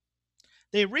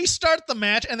 They restart the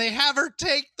match, and they have her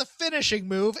take the finishing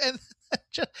move, and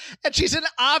And she's in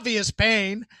obvious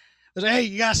pain. Like, hey,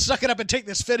 you gotta suck it up and take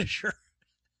this finisher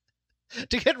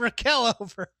to get Raquel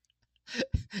over.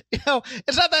 You know,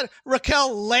 it's not that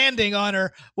Raquel landing on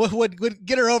her would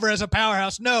get her over as a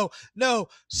powerhouse. No,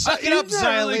 suck it up,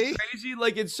 Xia Li. Really crazy.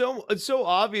 Like it's so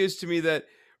obvious to me that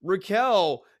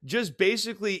Raquel just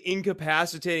basically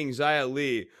incapacitating Xia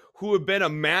Li, who had been a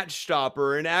match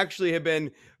stopper and actually had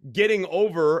been getting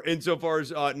over insofar as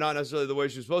not necessarily the way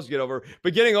she was supposed to get over,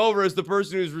 but getting over as the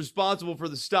person who's responsible for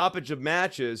the stoppage of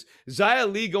matches.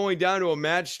 Xia Li going down to a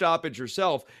match stoppage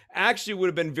herself actually would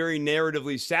have been very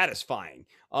narratively satisfying.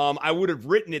 I would have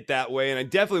written it that way, and I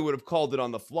definitely would have called it on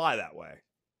the fly that way.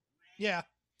 Yeah.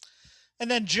 And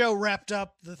then Joe wrapped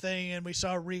up the thing, and we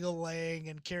saw Regal laying,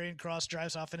 and Karrion Kross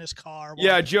drives off in his car.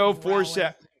 Yeah, Joe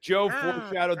foreshadowed this at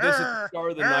the start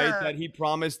of the night, that he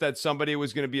promised that somebody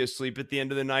was going to be asleep at the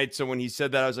end of the night. So when he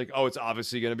said that, I was like, oh, it's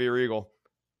obviously going to be Regal.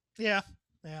 Yeah.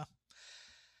 They'll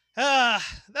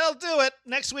do it.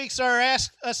 Next week's our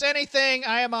Ask Us Anything.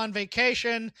 I am on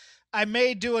vacation. I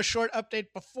may do a short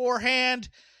update beforehand.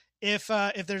 If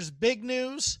there's big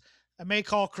news, I may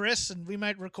call Chris and we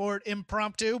might record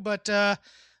impromptu, but other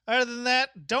than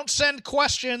that, don't send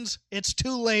questions. It's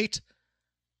too late.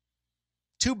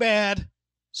 Too bad.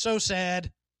 So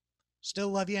sad. Still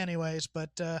love you anyways,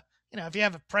 but if you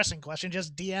have a pressing question,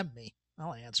 just DM me.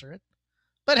 I'll answer it.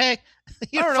 But hey,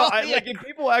 I don't know. If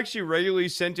people actually regularly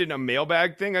sent in a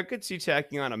mailbag thing, I could see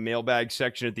tacking on a mailbag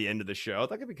section at the end of the show.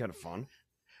 That could be kind of fun.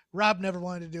 Rob never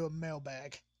wanted to do a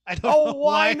mailbag. I don't know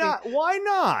why not? Why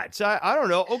not? I don't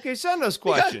know. Okay, send us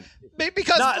questions.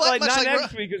 Because not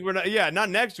next week, because we're not. Yeah,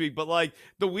 not next week, but like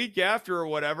the week after or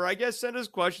whatever. I guess send us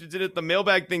questions, and if the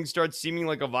mailbag thing starts seeming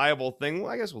like a viable thing,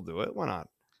 well, I guess we'll do it. Why not?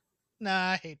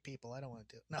 Nah, I hate people. I don't want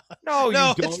to do it. No, you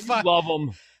don't. It's fine. You love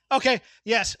them. Okay,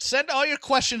 yes. Send all your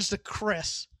questions to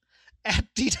Chris at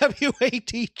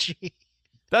DWATG.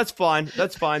 That's fine.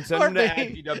 Send them to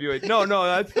 @DWATG.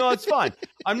 No, that's fine.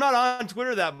 I'm not on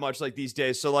Twitter that much like these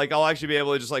days, so like I'll actually be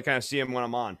able to just like kind of see him when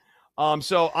I'm on.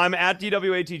 So I'm at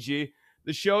DWATG.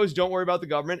 The show is Don't Worry About the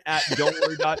Government at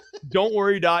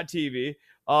don'tworry.tv.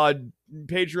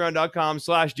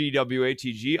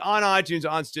 Patreon.com/DWATG, on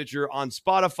iTunes, on Stitcher, on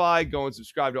Spotify. Go and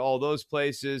subscribe to all those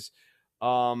places.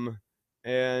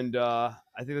 And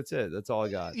I think that's it. That's all I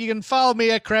got. You can follow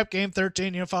me at Crap Game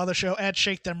 13. You can follow the show at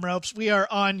Shake Them Ropes. We are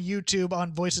on YouTube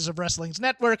on Voices of Wrestling's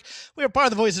network. We are part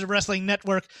of the Voices of Wrestling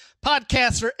network.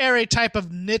 Podcasts for every type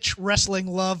of niche wrestling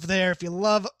love there. If you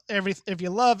love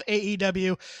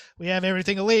AEW, we have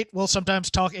Everything Elite. We'll sometimes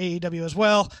talk AEW as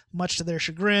well, much to their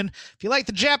chagrin. If you like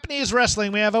the Japanese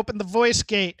wrestling, we have Open the Voice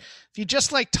Gate. If you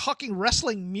just like talking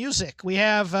wrestling music, we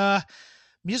have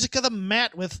Music of the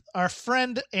Mat with our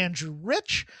friend Andrew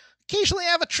Rich. Occasionally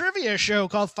have a trivia show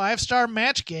called 5-Star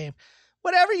Match Game.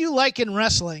 Whatever you like in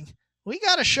wrestling, we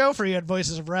got a show for you at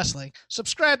Voices of Wrestling.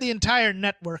 Subscribe the entire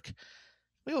network.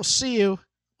 We will see you.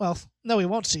 Well, no, we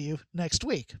won't see you next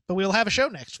week, but we'll have a show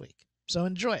next week. So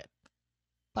enjoy it.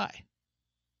 Bye.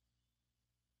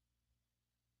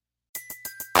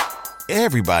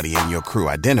 Everybody in your crew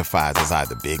identifies as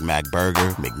either Big Mac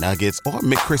Burger, McNuggets, or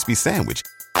McCrispy Sandwich.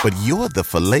 But you're the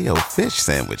Filet-O-Fish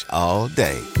Sandwich all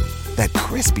day. That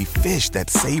crispy fish, that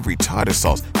savory tartar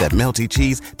sauce, that melty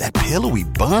cheese, that pillowy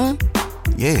bun.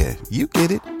 Yeah, you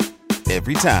get it.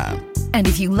 Every time. And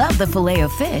if you love the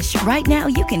Filet-O-Fish, right now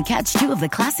you can catch two of the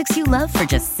classics you love for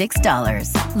just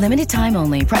 $6. Limited time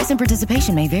only. Price and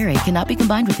participation may vary. Cannot be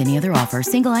combined with any other offer.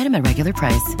 Single item at regular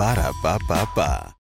price. Ba-da-ba-ba-ba.